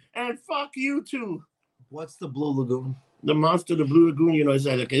wife, and fuck you too. What's the Blue Lagoon? The monster, the Blue Lagoon, it's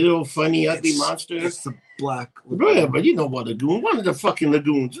like a little funny, ugly monster. It's the black lagoon. Yeah, but you know what lagoon. One of the fucking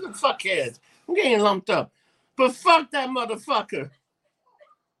lagoons. Who the fuck cares? I'm getting lumped up. But fuck that motherfucker.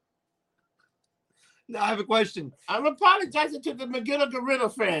 Now I have a question. I'm apologizing to the Miguel Guerrero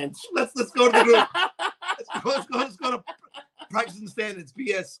fans. Let's go to the group. let's go to practicing standards.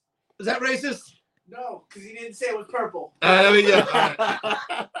 BS. Is that racist? No, because he didn't say it was purple. There we go. Right.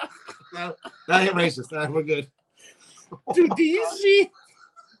 That ain't racist. We're good. Dude, do you see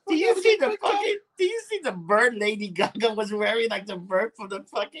the bird Lady Gaga was wearing, like the bird from the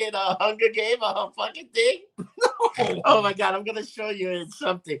fucking Hunger Game or her fucking thing? No. Oh my God, I'm gonna show you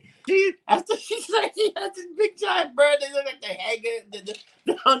something. Dude, after she said she had this big giant bird, they look like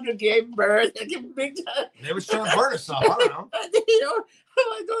the Hunger Game bird, like a big giant. They were trying to burn herself. I don't know.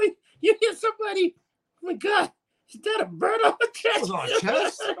 I'm going, you hear somebody? Oh my God, is that a bird on the chest? It was on her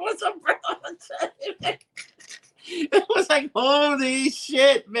chest. It was a bird on the chest. It was like, holy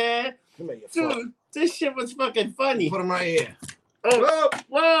shit, man. Dude, this shit was fucking funny. Put him right here. Oh,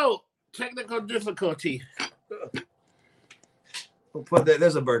 whoa. Technical difficulty. We'll put that.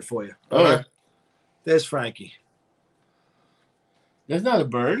 There's a bird for you. All right. There's Frankie. That's not a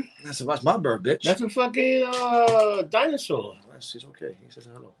bird. That's my bird, bitch. That's a fucking dinosaur. He's okay. He says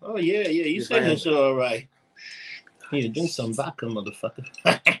hello. Oh, yeah. You said it's all right. Here, drink some vodka, motherfucker.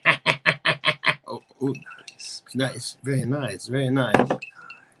 Oh, nice. Very nice.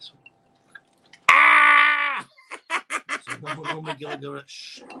 Ah!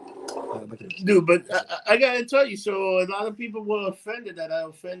 Dude, but I gotta tell you, so a lot of people were offended that I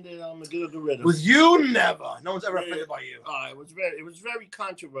offended Magilla Gorilla. With you, never. No one's ever offended by you. It was very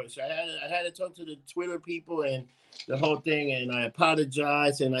controversial. I had to talk to the Twitter people and the whole thing, and I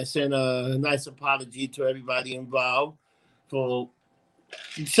apologized, and I sent a nice apology to everybody involved for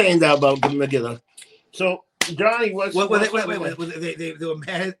saying that about Magilla. So Johnny was. Wait. They were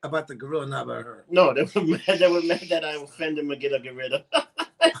mad about the gorilla, not about her. No, they were mad. They were mad that I offended Magilla Gorilla.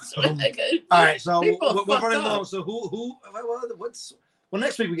 All right, so we're running low. So who?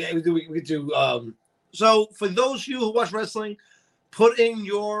 Next week we get to. So for those of you who watch wrestling, put in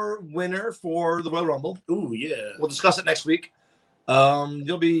your winner for the Royal Rumble. Ooh, yeah. We'll discuss it next week.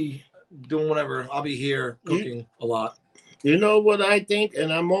 You'll be doing whatever. I'll be here cooking a lot. You know what I think?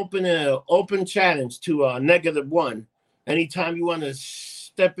 And I'm open challenge to -1. Anytime you want to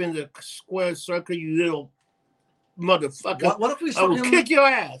step in the square circle, you little motherfucker. What if we I will kick your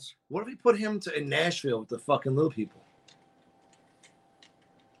ass. What if we put him in Nashville with the fucking little people?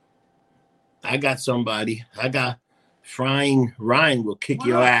 I got somebody. I got Frying Ryan will kick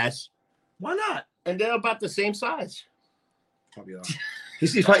your ass. Why not? And they're about the same size. Probably are.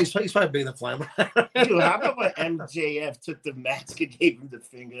 He's probably bigger than Flying. Dude, how about when MJF took the mask and gave him the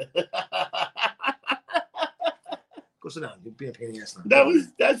finger? Go sit down. You're being a pain in the ass now. That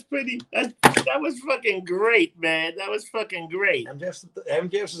was fucking great, man. That was fucking great.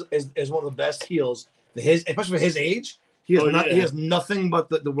 MJF is one of the best heels. Especially for his age, he has nothing but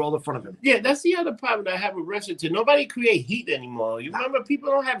the world in front of him. Yeah, that's the other problem that I have with wrestling too. Nobody create heat anymore. You remember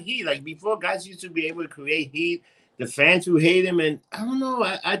people don't have heat. Like before, guys used to be able to create heat. The fans who hate him, and I don't know.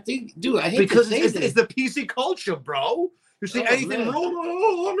 I think, dude, I hate because it's the PC culture, bro. You see anything wrong?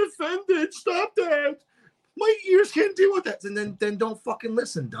 Oh, I'm offended. Stop that. My ears can't deal with that. And then don't fucking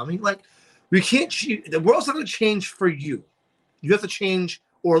listen, dummy. Like we can't. The world's not going to change for you. You have to change,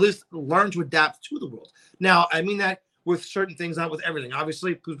 or at least learn to adapt to the world. Now, I mean that with certain things, not with everything.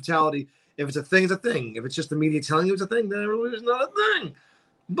 Obviously, brutality. If it's a thing, it's a thing. If it's just the media telling you it's a thing, then it really is not a thing.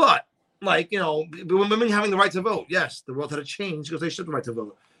 But like, women having the right to vote. Yes, the world had to change because they should have the right to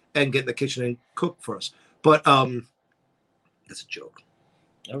vote and get in the kitchen and cook for us. But that's a joke.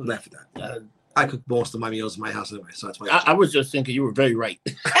 I would laugh at that. I cook most of my meals in my house anyway, so that's why. I was just thinking you were very right.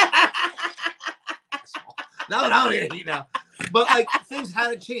 Now that I'm eating now. But like things had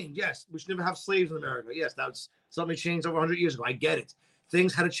to change. Yes, we should never have slaves in America. Yes, that's something changed over 100 years ago. I get it.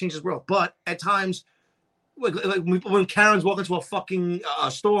 Things had to change as well. But at times, like when Karen's walking into a fucking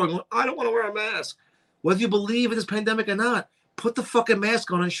store and going, I don't want to wear a mask. Whether you believe in this pandemic or not, put the fucking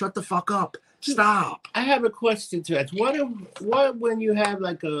mask on and shut the fuck up. Stop. I have a question to ask. What when you have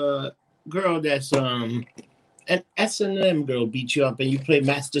like a girl that's an S&M girl beat you up and you play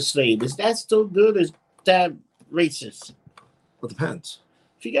Master Slave? Is that still good? Or is that racist? It depends.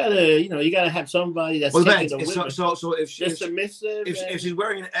 If you gotta have somebody that's so if submissive. If she's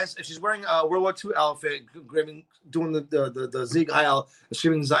wearing a World War II outfit, doing the Sieg Heil,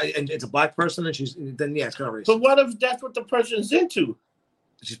 screaming, and it's a black person, and then yeah, it's kind of racist. But what if that's what the person's into?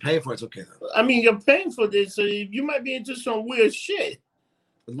 She's paying for it. It's okay though. I mean, you're paying for this, so you might be into some weird shit.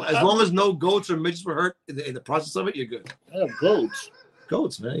 As long as no goats or midgets were hurt in the process of it, you're good. I have goats.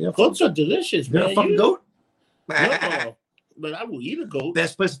 Goats, man. Yeah, goats are delicious, man. You're a fucking goat. No, but I will eat a goat.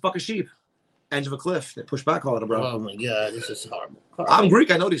 Best place to fuck a sheep. Edge of a cliff. They push back on it, bro. Oh my god, this is horrible. I'm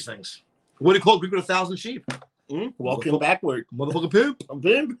Greek. I know these things. What do you call Greek with 1,000 sheep? Walking backward. Motherfucking pimp. A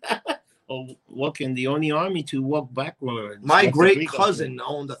pimp. Or walking the only army to walk backwards. My great cousin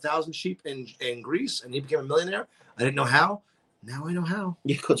owned 1,000 sheep in Greece, and he became a millionaire. I didn't know how. Now I know how.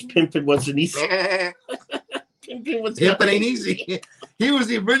 Yeah, because pimping wasn't easy. Pimping ain't easy. He was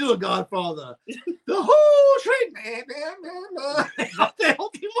the original Godfather. The whole train, man.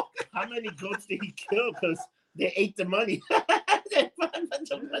 How many goats did he kill? Because they ate the money. They put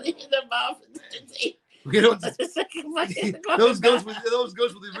the money in their mouth. Those goats were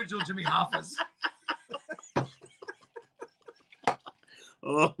the original Jimmy Hoffa's.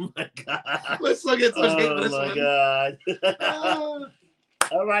 Oh my god! Let's look at this one. God!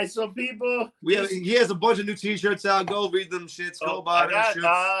 All right, so people, he has a bunch of new T-shirts out. Go read them shits. Go buy them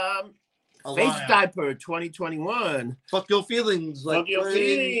shits. Face Diaper 2021. Fuck your feelings. Fuck your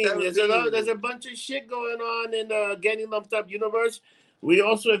feelings. There's a bunch of shit going on in the Getting Lumped Up universe. We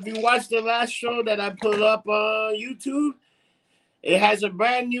also, if you watch the last show that I put up on YouTube, It has a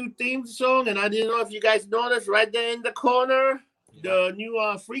brand new theme song, and I didn't know if you guys noticed right there in the corner, the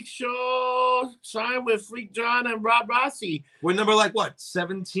new Freak Show sign with Freak John and Rob Rossi. We're number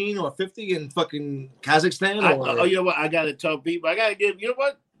 17 or 50 in fucking Kazakhstan? You know what? I gotta tell people. I gotta give. You know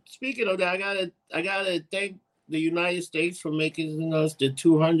what? Speaking of that, I gotta thank the United States for making us the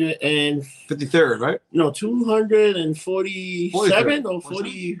 253rd, right? No, 247 or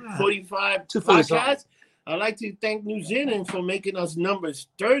 45 podcasts. I'd like to thank New Zealand for making us numbers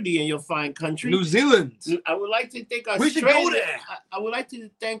 30 in your fine country. New Zealand. I would like to thank Australia. We should go there. I would like to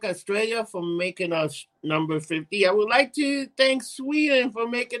thank Australia for making us number 50. I would like to thank Sweden for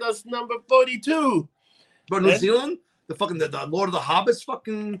making us number 42. But New Zealand, the Lord of the Hobbits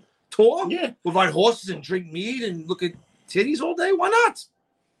fucking tour? Yeah. We'll ride horses and drink mead and look at titties all day? Why not?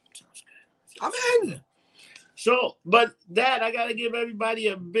 I'm in. So, but that, I got to give everybody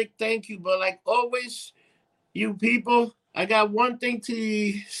a big thank you. But like always, you people, I got one thing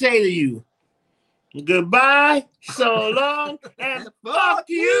to say to you. Goodbye, so long, and fuck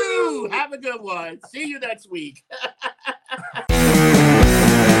you. Have a good one. See you next week.